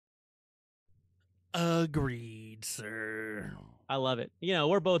 Agreed, sir. I love it.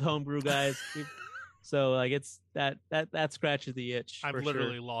 We're both homebrew guys. So like it's that scratches the itch. I've for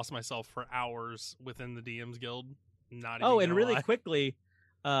literally sure. lost myself for hours within the DM's Guild. Not even. Oh, and really lie. quickly,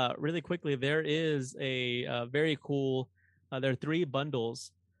 there is a very cool. There are 3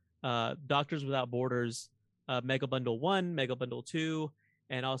 bundles: Doctors Without Borders, Mega Bundle 1, Mega Bundle 2,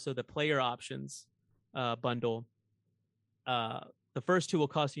 and also the player options bundle. The first 2 will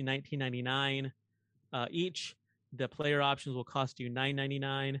cost you $19.99 each. The player options will cost you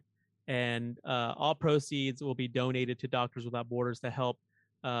 $9.99, and all proceeds will be donated to Doctors Without Borders to help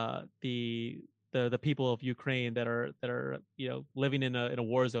the people of Ukraine that are living in a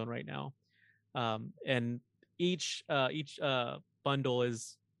war zone right now. And each bundle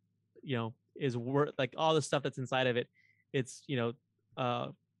is worth, like, all the stuff that's inside of it. It's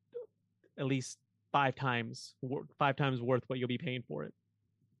at least 5 times worth what you'll be paying for it.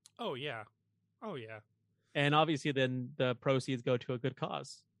 Oh yeah. And obviously then the proceeds go to a good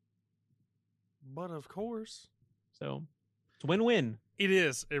cause. But of course. So it's win-win. It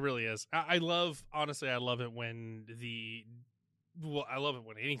is. It really is. I love it when I love it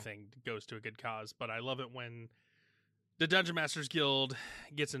when anything goes to a good cause, but I love it when the Dungeon Masters Guild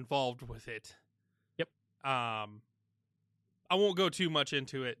gets involved with it. Yep. I won't go too much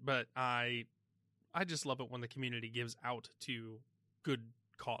into it, but I just love it when the community gives out to good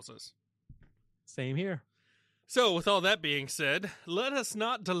causes. Same here. So, with all that being said, let us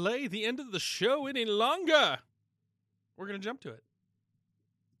not delay the end of the show any longer. We're going to jump to it.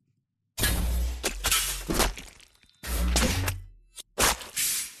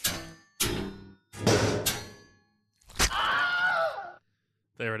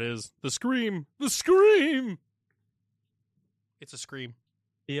 There it is. The scream. The scream. It's a scream.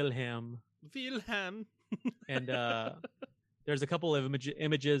 Wilhelm. And there's a couple of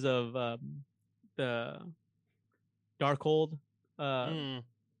images of the Darkhold Mm.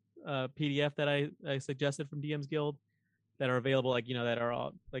 PDF that I suggested from DM's Guild that are available, like that are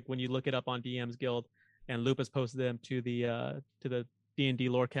all like when you look it up on DM's Guild, and Lupus posted them to the D&D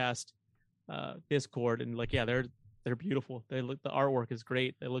Lorecast Discord, and like they're beautiful. They look, the artwork is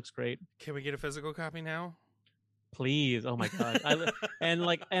great. It looks great. Can we get a physical copy now? Please, oh my god!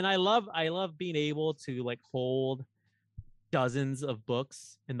 And I love being able to like hold dozens of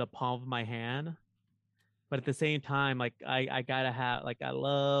books in the palm of my hand, but at the same time, like I gotta have, like, I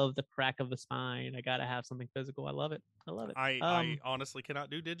love the crack of the spine. I gotta have something physical. I love it. I love it. I honestly cannot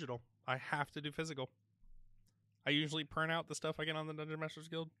do digital. I have to do physical. I usually print out the stuff I get on the Dungeon Masters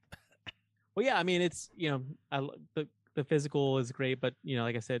Guild. Well, yeah, I mean, it's the physical is great, but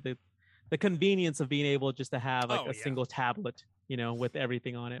like I said, the convenience of being able just to have like a single tablet, with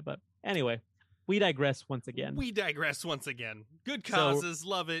everything on it. But anyway, we digress once again. Good causes,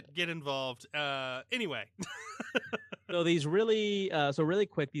 love it. Get involved. Anyway. So these really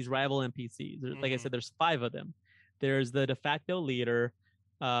quick, these rival NPCs. Like I said, there's 5 of them. There's the de facto leader,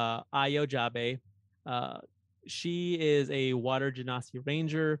 Ayo Jabe. She is a Water Genasi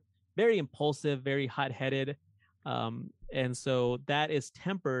Ranger, very impulsive, very hot-headed. And so that is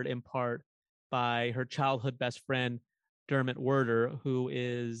tempered in part by her childhood best friend, Dermot Werder, who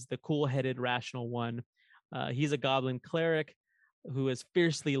is the cool-headed, rational one. He's a goblin cleric who is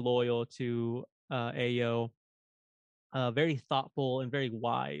fiercely loyal to Ayo, very thoughtful and very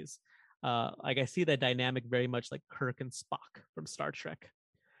wise. Like I see that dynamic very much like Kirk and Spock from Star Trek.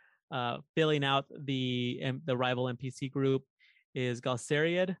 Filling out the rival NPC group is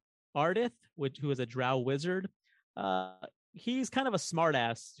Galceriad Ardith, who is a drow wizard. He's kind of a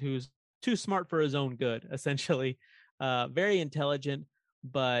smartass who's too smart for his own good, essentially. Very intelligent,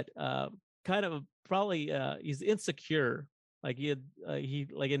 but kind of probably he's insecure. Like he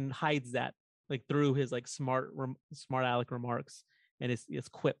like and hides that like through his like smart aleck remarks and his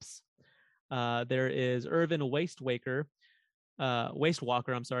quips. There is Irvin Wastewalker.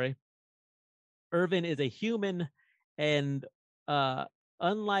 I'm sorry. Irvin is a human, and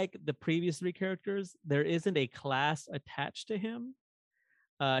unlike the previous 3 characters, there isn't a class attached to him.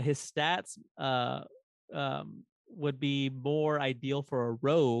 His stats would be more ideal for a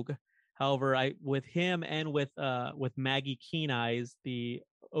rogue. However, with him and with Maggie Keen Eyes, the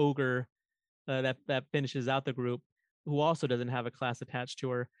ogre that finishes out the group, who also doesn't have a class attached to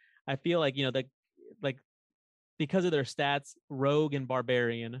her, I feel like because of their stats, rogue and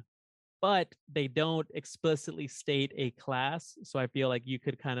barbarian, but they don't explicitly state a class. So I feel like you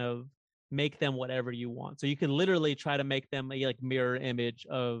could kind of make them whatever you want. So you could literally try to make them a like mirror image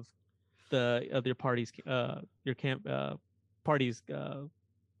of your party's your campaign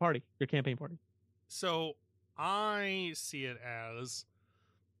party. So I see it as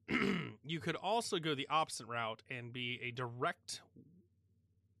you could also go the opposite route and be a direct,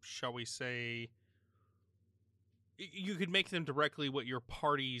 shall we say, you could make them directly what your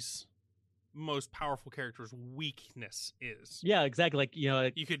party's most powerful character's weakness is. Yeah, exactly. Like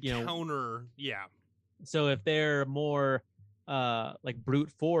you could counter. Yeah. So if they're more like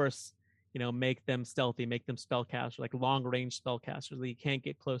brute force, make them stealthy, make them spellcasters, like long range spellcasters that you can't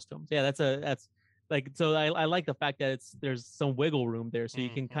get close to them. So yeah, that's like, so I like the fact that there's some wiggle room there, so you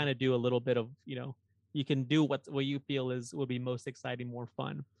can kind of do a little bit of you can do what you feel would be most exciting, more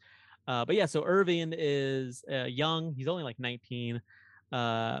fun. But yeah, so Irvin is young. He's only like 19,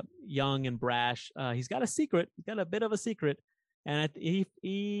 young and brash. He's got a secret. He's got a bit of a secret, and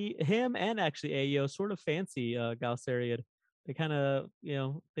him and actually Ayo sort of fancy Galceriad. They kind of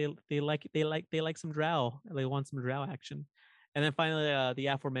they like some drow. They want some drow action. And then finally, the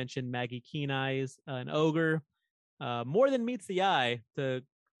aforementioned Maggie Keen Eyes, an ogre, more than meets the eye to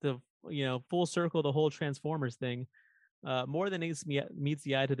full circle the whole Transformers thing. More than meets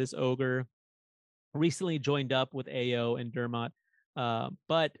the eye to this ogre. Recently joined up with Ayo and Dermot,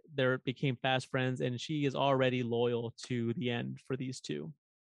 but they became fast friends, and she is already loyal to the end for these 2.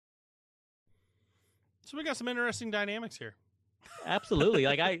 So we got some interesting dynamics here. Absolutely.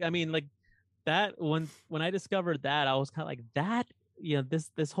 Like I mean, like that when I discovered that, I was kind of like that.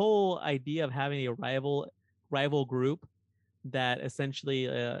 This whole idea of having a rival group that essentially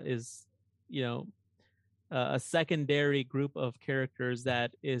is a secondary group of characters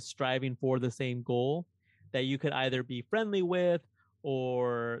that is striving for the same goal, that you could either be friendly with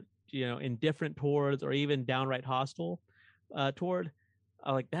or indifferent towards, or even downright hostile toward.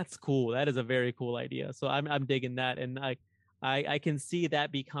 Like, that's cool. That is a very cool idea. So I'm digging that, and I can see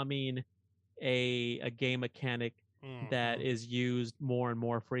that becoming a game mechanic that is used more and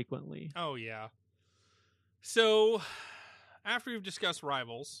more frequently. Oh yeah. So after we've discussed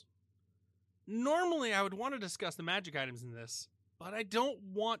rivals, normally I would want to discuss the magic items in this, but I don't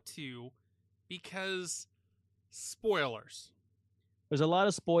want to because spoilers. There's a lot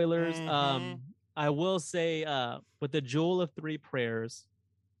of spoilers. Mhm. I will say, with the Jewel of Three Prayers,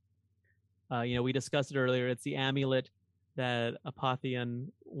 we discussed it earlier. It's the amulet that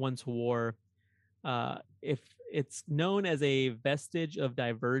Apotheon once wore. If it's known as a vestige of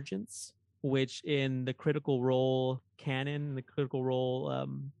divergence, which in the Critical Role canon, the Critical Role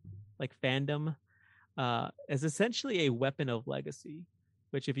like fandom, is essentially a weapon of legacy.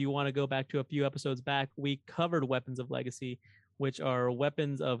 Which, if you want to go back to a few episodes back, we covered weapons of legacy, which are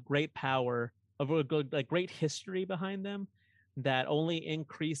weapons of great power, of like great history behind them, that only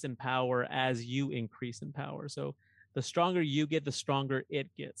increase in power as you increase in power. So the stronger you get, the stronger it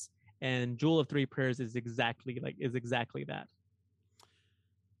gets. And Jewel of Three Prayers is exactly that.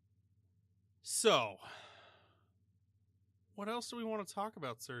 So, what else do we want to talk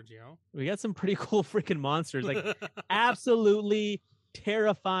about, Sergio? We got some pretty cool freaking monsters, like absolutely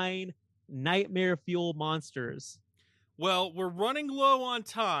terrifying nightmare fuel monsters. Well, we're running low on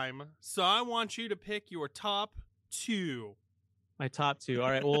time, so I want you to pick your top 2. My top 2. All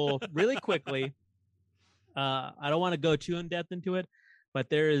right. Well, really quickly, I don't want to go too in depth into it, but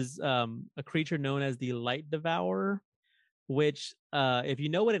there is a creature known as the Light Devourer, which, if you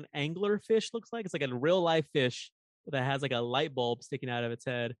know what an anglerfish looks like, it's like a real life fish that has like a light bulb sticking out of its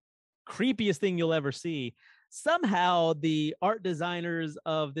head. Creepiest thing you'll ever see. Somehow, the art designers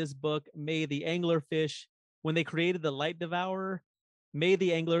of this book made the anglerfish, when they created the Light Devourer, made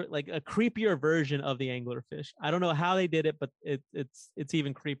the angler like a creepier version of the anglerfish. I don't know how they did it, but it's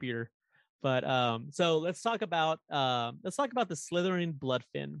even creepier. But so let's talk about the Slithering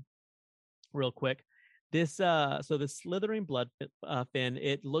Bloodfin real quick. This so the Slithering Bloodfin,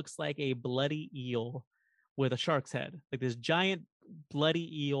 it looks like a bloody eel with a shark's head, like this giant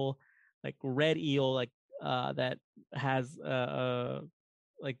bloody eel, like red eel, like that has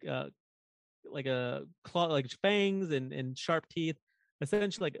like a claw, like fangs and sharp teeth,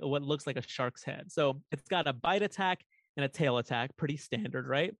 essentially like what looks like a shark's head. So it's got a bite attack and a tail attack, pretty standard,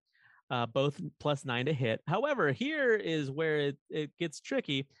 right? Both +9 to hit. However, here is where it gets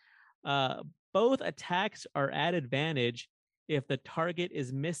tricky. Both attacks are at advantage if the target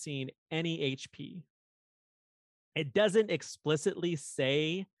is missing any HP. It doesn't explicitly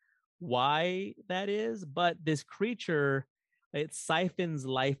say why that is, but this creature, it siphons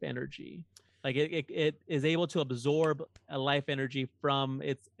life energy. Like it is able to absorb a life energy from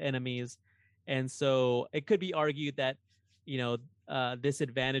its enemies. And so it could be argued that, this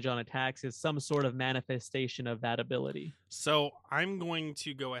advantage on attacks is some sort of manifestation of that ability. So I'm going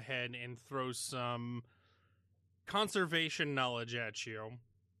to go ahead and throw some conservation knowledge at you.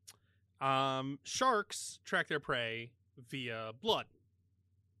 Sharks track their prey via blood,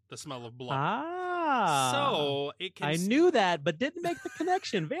 the smell of blood. So it can. I knew that, but didn't make the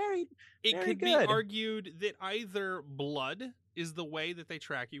connection. Very, it very could good. be argued that either blood is the way that they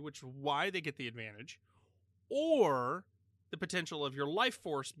track you, which is why they get the advantage, or the potential of your life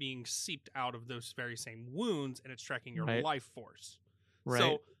force being seeped out of those very same wounds, and it's tracking your life force. Right.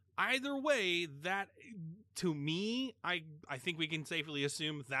 So either way, that, to me, I think we can safely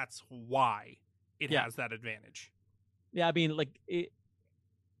assume that's why it has that advantage. Yeah, I mean, like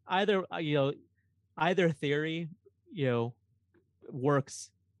either theory,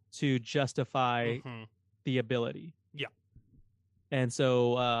 works to justify the ability. Yeah. And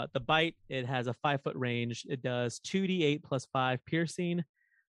so the bite, it has a 5-foot range. It does 2d8 +5 piercing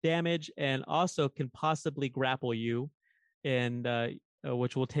damage, and also can possibly grapple you, and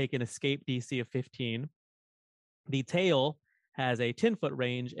which will take an escape DC of 15. The tail has a 10-foot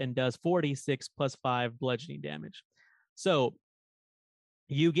range and does 4d6 +5 bludgeoning damage. So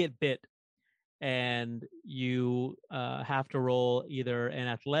you get bit, and you have to roll either an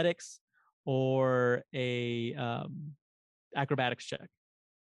athletics or a acrobatics check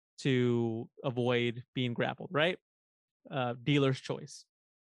to avoid being grappled, right? Dealer's choice.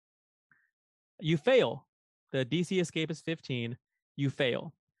 You fail. The DC escape is 15. You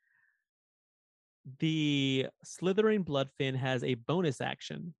fail. The Slithering Bloodfin has a bonus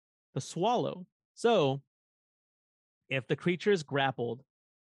action, the Swallow. So if the creature is grappled,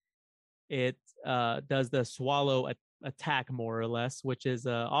 it does the Swallow attack, more or less, which is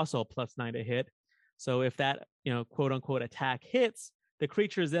also a +9 to hit. So if that, quote unquote attack hits, the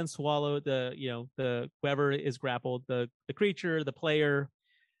creature is then swallowed, the whoever is grappled, the creature, the player,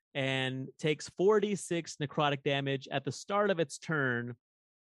 and takes 4d6 necrotic damage at the start of its turn,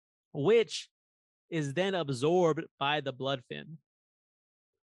 which is then absorbed by the Bloodfin.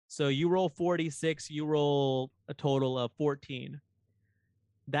 So you roll 4d6, you roll a total of 14.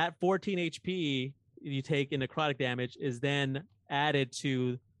 That 14 HP you take in necrotic damage is then added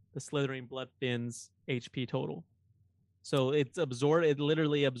to the Slithering Bloodfin's HP total. So it's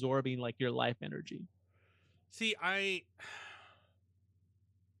literally absorbing like your life energy. See,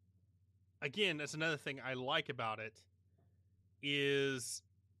 again, that's another thing I like about it is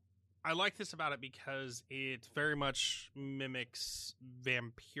I like this about it because it very much mimics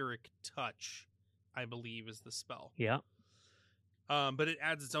Vampiric Touch, I believe is the spell. Yeah. But it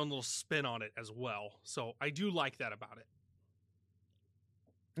adds its own little spin on it as well. So I do like that about it.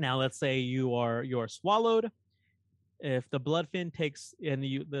 Now let's say you're swallowed. If the Bloodfin takes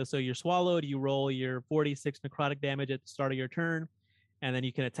so you're swallowed, you roll your 46 necrotic damage at the start of your turn, and then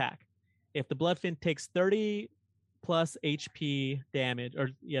you can attack. If the Bloodfin takes 30 plus HP damage,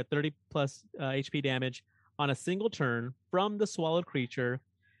 30 plus HP damage on a single turn from the swallowed creature,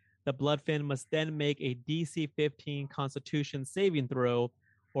 the Bloodfin must then make a DC 15 Constitution saving throw,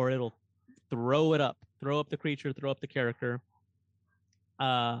 or it'll throw up the creature, throw up the character.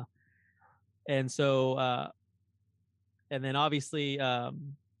 And then obviously the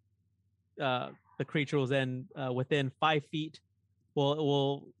creature will then within 5 feet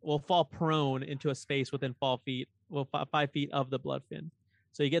will fall prone into a space within 5 feet of the Bloodfin.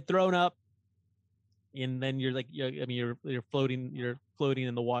 So you get thrown up, and then you're floating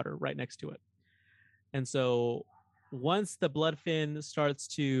in the water right next to it. And so once the Bloodfin starts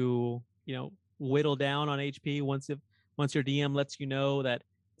to whittle down on HP, once your DM lets you know that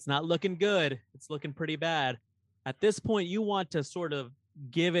it's not looking good, it's looking pretty bad, at this point you want to sort of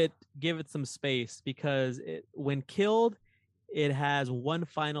give it some space, because when killed, it has one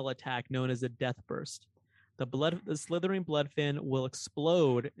final attack known as a Death Burst. The Slithering Bloodfin will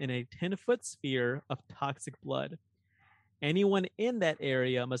explode in a 10-foot sphere of toxic blood. Anyone in that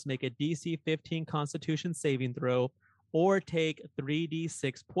area must make a DC 15 Constitution saving throw or take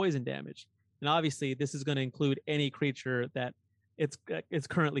 3d6 poison damage. And obviously, this is going to include any creature that it's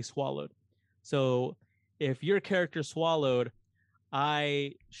currently swallowed. So if your character swallowed,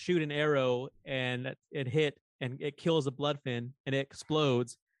 I shoot an arrow and it hit and it kills a Bloodfin and it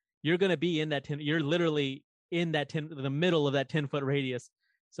explodes, you're going to be in that 10. You're literally in the middle of that 10-foot radius.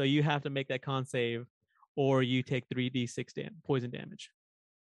 So you have to make that con save, or you take 3d6 poison damage.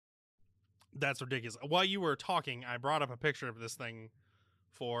 That's ridiculous. While you were talking, I brought up a picture of this thing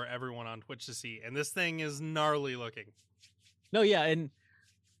for everyone on Twitch to see, and this thing is gnarly looking. No, yeah, and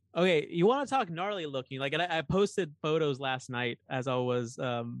okay, you want to talk gnarly looking? Like, I posted photos last night as I was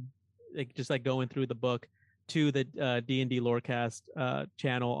just going through the book to the D&D Lorecast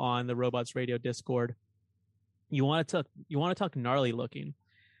channel on the Robots Radio Discord. You want to talk gnarly looking?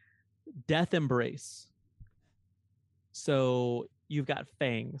 Death Embrace. So you've got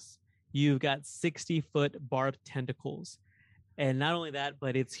fangs, you've got 60-foot barbed tentacles, and not only that,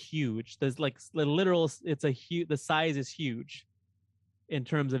 but it's huge. There's like the literal. The size is huge in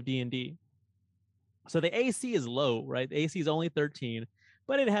terms of D&D. So the AC is low, right? The AC is only 13,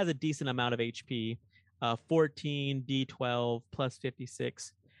 but it has a decent amount of HP, 14 D12 plus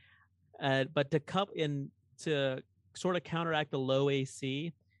 56. But to sort of counteract the low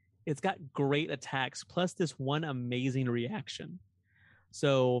AC, it's got great attacks plus this one amazing reaction.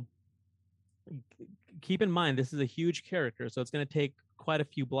 So keep in mind, this is a huge character, so it's going to take quite a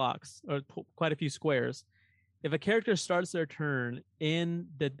few blocks or quite a few squares. If a character starts their turn in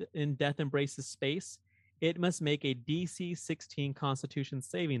Death Embrace's space, it must make a DC 16 Constitution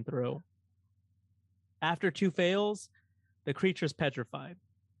saving throw. After 2 fails, the creature is petrified.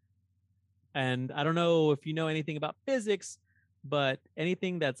 And I don't know if you know anything about physics, but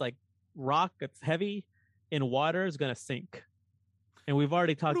anything that's like rock that's heavy in water is going to sink. And we've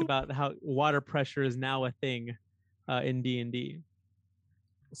already talked about how water pressure is now a thing in D&D.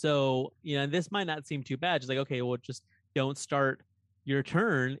 So, this might not seem too bad. Just like, okay, well, just don't start your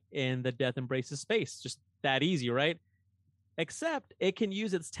turn in the Death Embrace's space. Just that easy, right? Except it can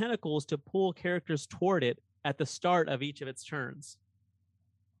use its tentacles to pull characters toward it at the start of each of its turns.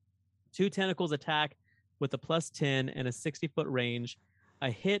 2 tentacles attack with a +10 and a 60-foot range. A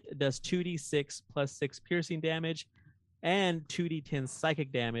hit does 2d6 plus 6 piercing damage and 2d10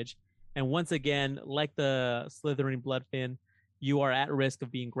 psychic damage. And once again, like the Slithering Bloodfin, you are at risk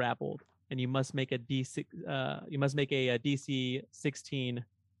of being grappled, and you must make a DC 16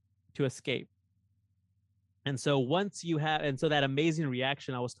 to escape. And so once you have, and so that amazing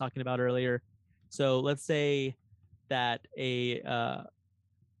reaction I was talking about earlier. So let's say that the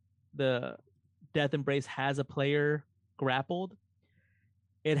Death Embrace has a player grappled.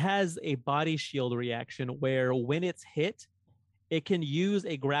 It has a body shield reaction where when it's hit, it can use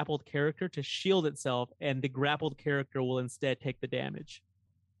a grappled character to shield itself, and the grappled character will instead take the damage.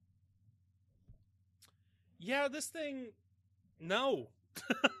 Yeah, this thing, No.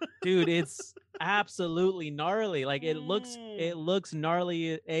 Dude, it's absolutely gnarly. Like it looks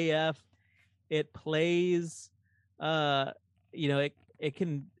gnarly AF. It plays it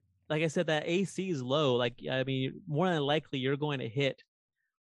can, like I said, that AC is low. Like, I mean, more than likely you're going to hit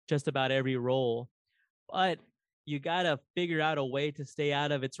just about every roll. But you got to figure out a way to stay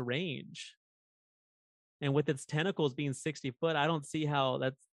out of its range. And with its tentacles being 60 foot, I don't see how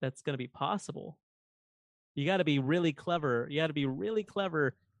that's going to be possible. You got to be really clever. You got to be really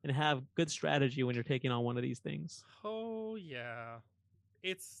clever and have good strategy when you're taking on one of these things. Oh, yeah.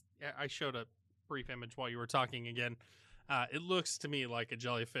 I showed a brief image while you were talking again. It looks to me like a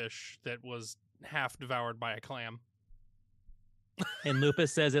jellyfish that was half devoured by a clam. And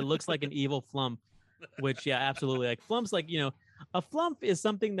Lupus says it looks like an evil flump, which, yeah, absolutely. Like flumps, like, a flump is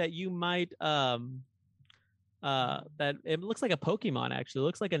something that you might, that it looks like a Pokemon, actually. It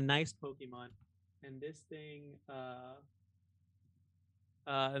looks like a nice Pokemon. And this thing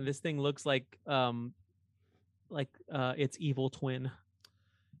looks like its evil twin.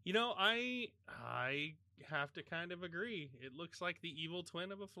 I have to kind of agree. It looks like the evil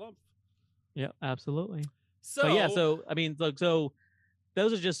twin of a flump. Yeah, absolutely. So So I mean, look, so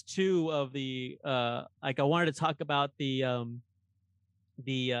those are just two of the like I wanted to talk about the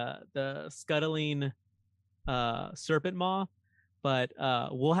scuttling serpent maw, but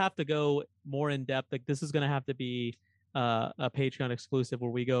we'll have to go more in depth. Like this is going to have to be a Patreon exclusive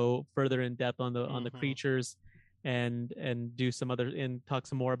where we go further in depth on the creatures and do some other and talk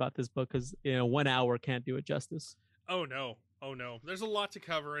some more about this book, because 1 hour can't do it justice. Oh no, there's a lot to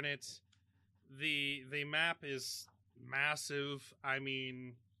cover in it. The map is massive. I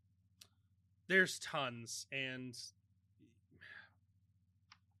mean, there's tons, and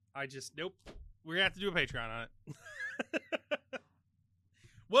nope. We're gonna have to do a Patreon on it.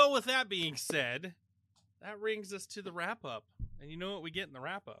 Well, with that being said, that brings us to the wrap up. And you know what we get in the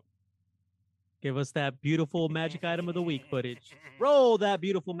wrap up? Give us that beautiful magic item of the week footage. Roll that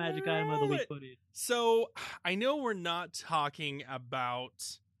beautiful magic item of the week footage. So, I know we're not talking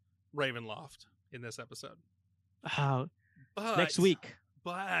about Ravenloft in this episode. But next week.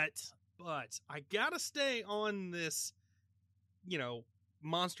 But I gotta stay on this,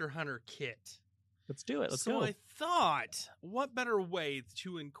 Monster Hunter kit. Let's do it. Let's go. So I thought, what better way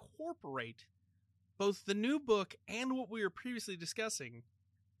to incorporate both the new book and what we were previously discussing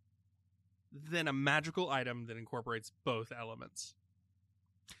than a magical item that incorporates both elements.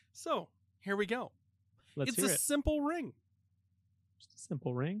 So, here we go. It's a simple ring. Just a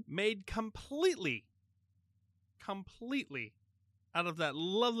simple ring. Made completely out of that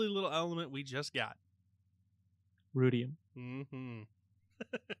lovely little element we just got. Rudium. Mm-hmm.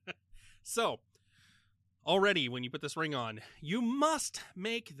 So, already when you put this ring on, you must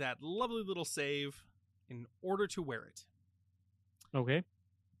make that lovely little save in order to wear it. Okay.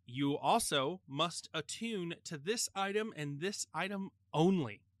 You also must attune to this item and this item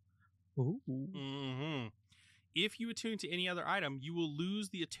only. Ooh. Mm-hmm. If you attune to any other item, you will lose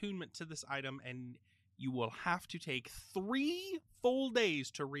the attunement to this item, and you will have to take 3 full days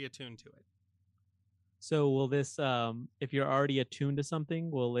to reattune to it. So will this, if you're already attuned to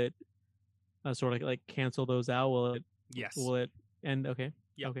something, will it sort of like cancel those out? Will it? Yes. Will it end? Okay.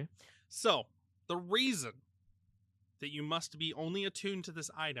 Yep. Okay. So the reason that you must be only attuned to this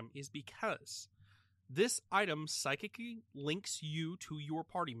item is because this item psychically links you to your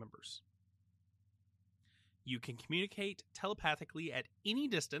party members. You can communicate telepathically at any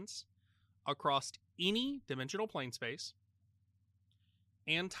distance across any dimensional plane space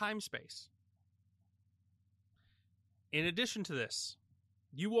and time space. In addition to this,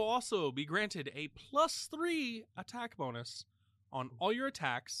 you will also be granted a +3 attack bonus on all your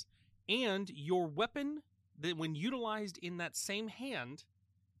attacks, and your weapon that when utilized in that same hand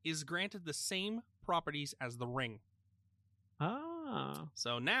is granted the same properties as the ring. Ah.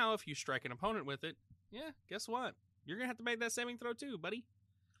 So now if you strike an opponent with it, guess what? You're going to have to make that saving throw too, buddy.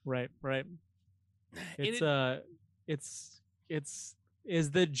 Right. Is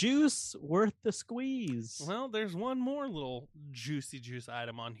the juice worth the squeeze? Well, there's one more little juicy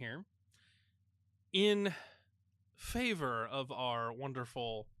item on here. In favor of our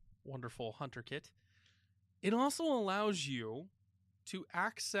wonderful, wonderful hunter kit, it also allows you to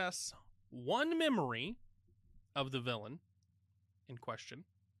access one memory of the villain in question,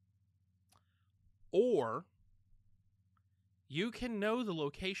 or you can know the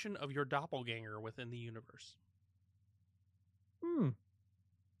location of your doppelganger within the universe.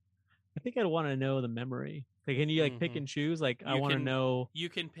 I think I'd want to know the memory. Like, can you like pick and choose? Like, I want to know. You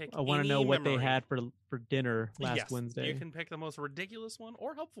can pick. I want to know what they had for dinner last Wednesday. You can pick the most ridiculous one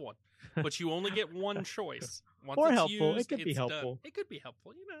or helpful one, but you only get one choice. Once or it's helpful. Used, it could be helpful. Done. It could be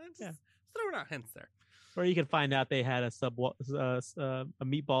helpful. You know, just throwing out hints there. Or you can find out they had a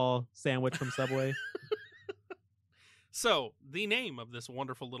meatball sandwich from Subway. So the name of this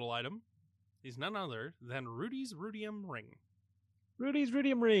wonderful little item is none other than Rudy's Rudium Ring. Rudy's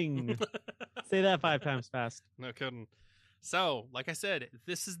Rudium Ring. Say that 5 times fast. No kidding. So, like I said,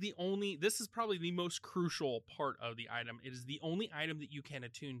 this is probably the most crucial part of the item. It is the only item that you can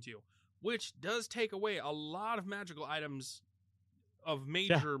attune to, which does take away a lot of magical items of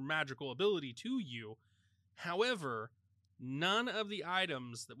major magical ability to you. However, none of the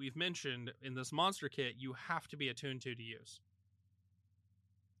items that we've mentioned in this monster kit you have to be attuned to use.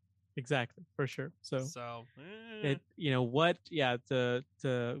 Exactly, for sure. So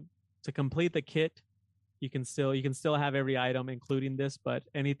to complete the kit, you can still have every item, including this, but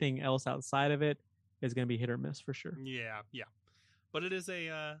anything else outside of it is going to be hit or miss for sure. Yeah. But it is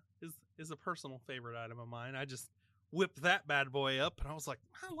a personal favorite item of mine. I just whipped that bad boy up, and I was like,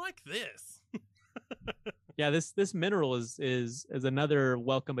 I like this. Yeah, this mineral is another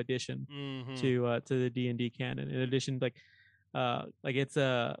welcome addition to the D&D canon. In addition, it's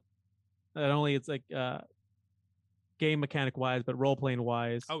not only it's game mechanic wise, but role playing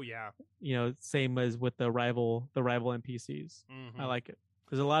wise. Oh yeah, same as with the rival NPCs. I like it.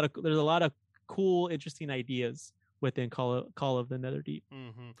 There's a lot of cool, interesting ideas within Call of the Netherdeep.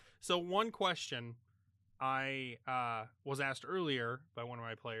 So one question I was asked earlier by one of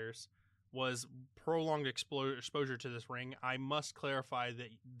my players was prolonged exposure to this ring. I must clarify that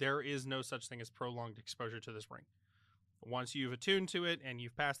there is no such thing as prolonged exposure to this ring. Once you've attuned to it and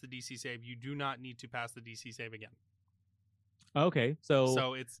you've passed the DC save, you do not need to pass the DC save again. Okay,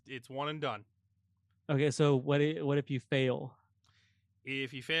 so it's one and done. Okay, so what if you fail?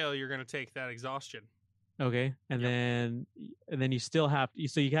 If you fail, you're going to take that exhaustion. Okay, and then you still have to.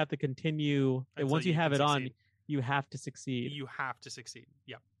 So you have to continue. And once you have it on, you have to succeed. You have to succeed.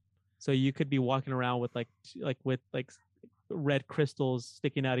 Yep. So you could be walking around with with red crystals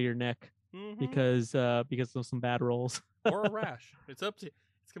sticking out of your neck because of some bad rolls or a rash. It's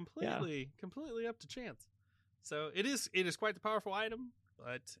completely up to chance. So it is quite the powerful item,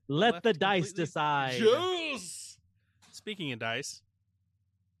 but let the dice decide. Yes. Speaking of dice,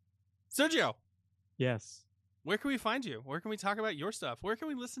 Sergio. Yes. Where can we find you? Where can we talk about your stuff? Where can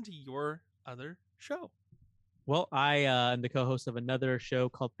we listen to your other show? Well, I am the co-host of another show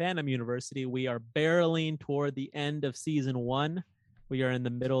called Phantom University. We are barreling toward the end of season 1. We are in the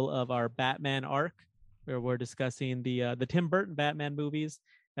middle of our Batman arc, where we're discussing the Tim Burton Batman movies,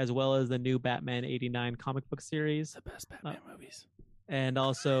 as well as the new Batman '89 comic book series. The best Batman movies. And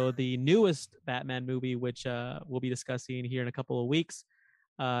also the newest Batman movie, which we'll be discussing here in a couple of weeks.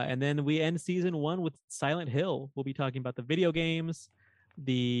 And then we end season 1 with Silent Hill. We'll be talking about the video games,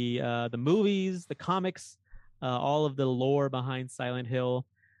 the movies, the comics, all of the lore behind Silent Hill,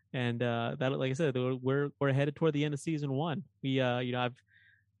 and that, like I said, we're headed toward the end of season 1. We, I've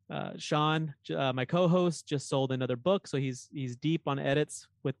Sean, my co-host, just sold another book, so he's deep on edits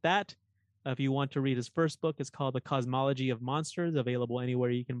with that. If you want to read his first book, it's called The Cosmology of Monsters, available anywhere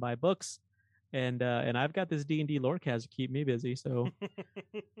you can buy books. And I've got this D&D lorecast to keep me busy, so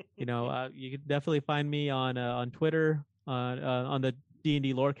you can definitely find me on Twitter, on the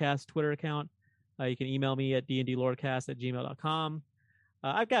D&D lorecast Twitter account. You can email me at dndlorecast@gmail.com.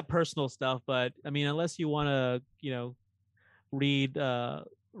 I've got personal stuff, but I mean, unless you want to, read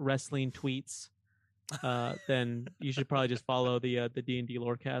wrestling tweets, then you should probably just follow the D&D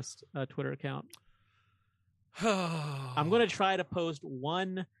lorecast Twitter account. I'm going to try to post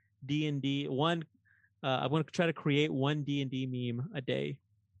one D&D one. I'm going to try to create one D&D meme a day.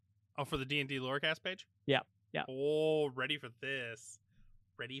 Oh, for the D&D lorecast page? Yeah. Oh, ready for this.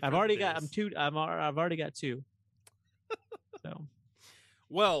 I've already got 2. I've already got 2. So,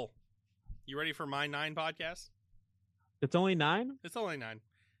 well, you ready for my 9 podcast? It's only 9? It's only 9.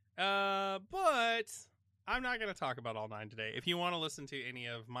 But I'm not going to talk about all 9 today. If you want to listen to any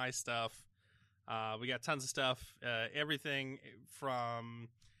of my stuff, we got tons of stuff. Everything from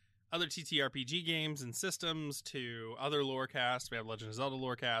other TTRPG games and systems to other lorecasts. We have Legend of Zelda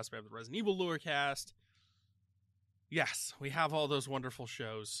lorecast. We have the Resident Evil lorecast. Yes, we have all those wonderful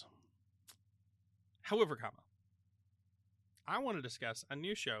shows. However, I want to discuss a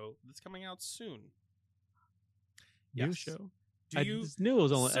new show that's coming out soon. New show? I knew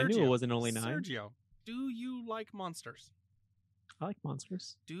it wasn't only 9. Sergio, do you like monsters? I like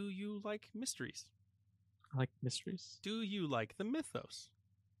monsters. Do you like mysteries? I like mysteries. Do you like the mythos?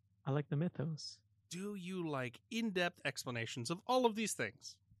 I like the mythos. Do you like in-depth explanations of all of these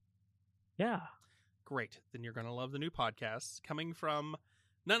things? Yeah. Great. Then you're going to love the new podcast coming from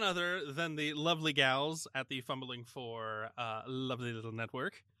none other than the lovely gals at the Fumbling for Lovely Little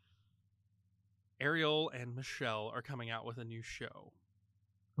Network. Ariel and Michelle are coming out with a new show.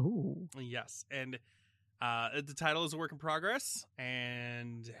 Ooh. Yes. And the title is a work in progress,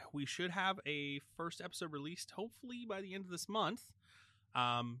 and we should have a first episode released hopefully by the end of this month.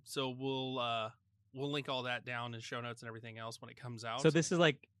 So we'll link all that down in show notes and everything else when it comes out. So this is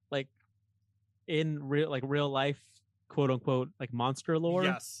like in real life, quote unquote, like monster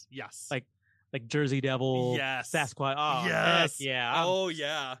lore. Yes. Like Jersey Devil. Yes. Sasquatch. Oh yes. Heck yeah.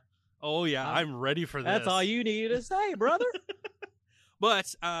 Oh yeah. I'm ready for this. That's all you need to say, brother.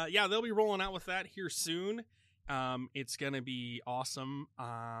 But yeah, they'll be rolling out with that here soon. It's gonna be awesome.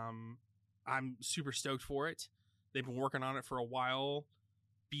 I'm super stoked for it. They've been working on it for a while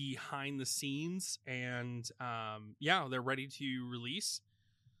behind the scenes, and yeah, they're ready to release.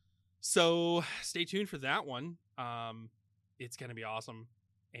 So stay tuned for that one. It's gonna be awesome,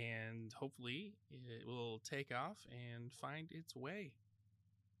 and hopefully it will take off and find its way.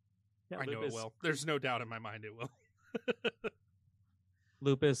 Yeah, I know it will. There's no doubt in my mind it will.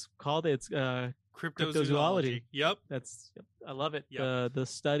 Lupus called it cryptozoology. Yep. I love it. Yep. The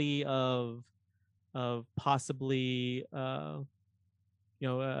study of possibly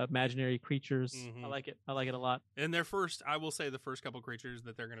imaginary creatures. Mm-hmm. I like it a lot. And I will say the first couple creatures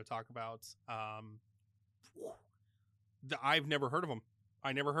that they're going to talk about, I've never heard of them.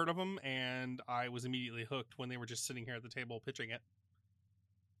 I never heard of them, and I was immediately hooked when they were just sitting here at the table pitching it.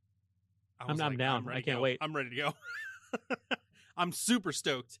 I'm down. I can't wait. I'm ready to go. I'm super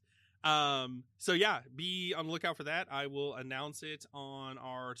stoked. So yeah, be on the lookout for that. I will announce it on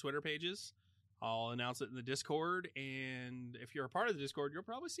our Twitter pages. I'll announce it in the Discord, and if you're a part of the Discord, you'll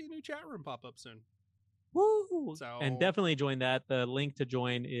probably see a new chat room pop up soon. Woo! So, and definitely join that. The link to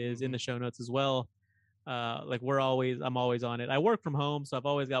join is in the show notes as well. I'm always on it. I work from home, so I've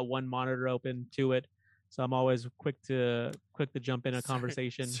always got one monitor open to it. So I'm always quick to jump in a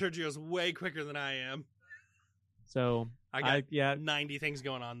conversation. Sergio's way quicker than I am. So I got 90 things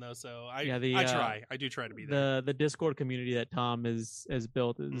going on though. So I do try to be there. The Discord community that Tom has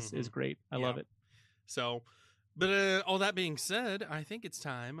built is great. I love it. So, but all that being said, I think it's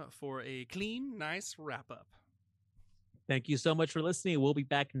time for a clean, nice wrap up. Thank you so much for listening. We'll be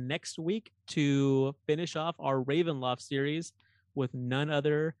back next week to finish off our Ravenloft series with none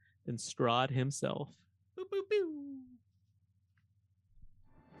other than Strahd himself. Boop, boop, boop.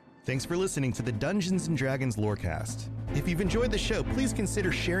 Thanks for listening to the Dungeons & Dragons Lorecast. If you've enjoyed the show, please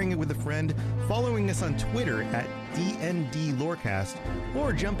consider sharing it with a friend, following us on Twitter at DND Lorecast,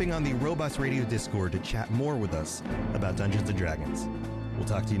 or jumping on the Robots Radio Discord to chat more with us about Dungeons & Dragons. We'll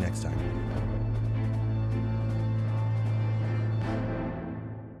talk to you next time.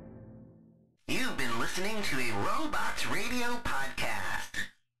 You've been listening to a Robots Radio podcast.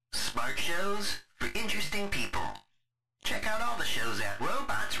 Smart shows for interesting people. Check out all the shows at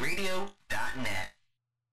robotsradio.com.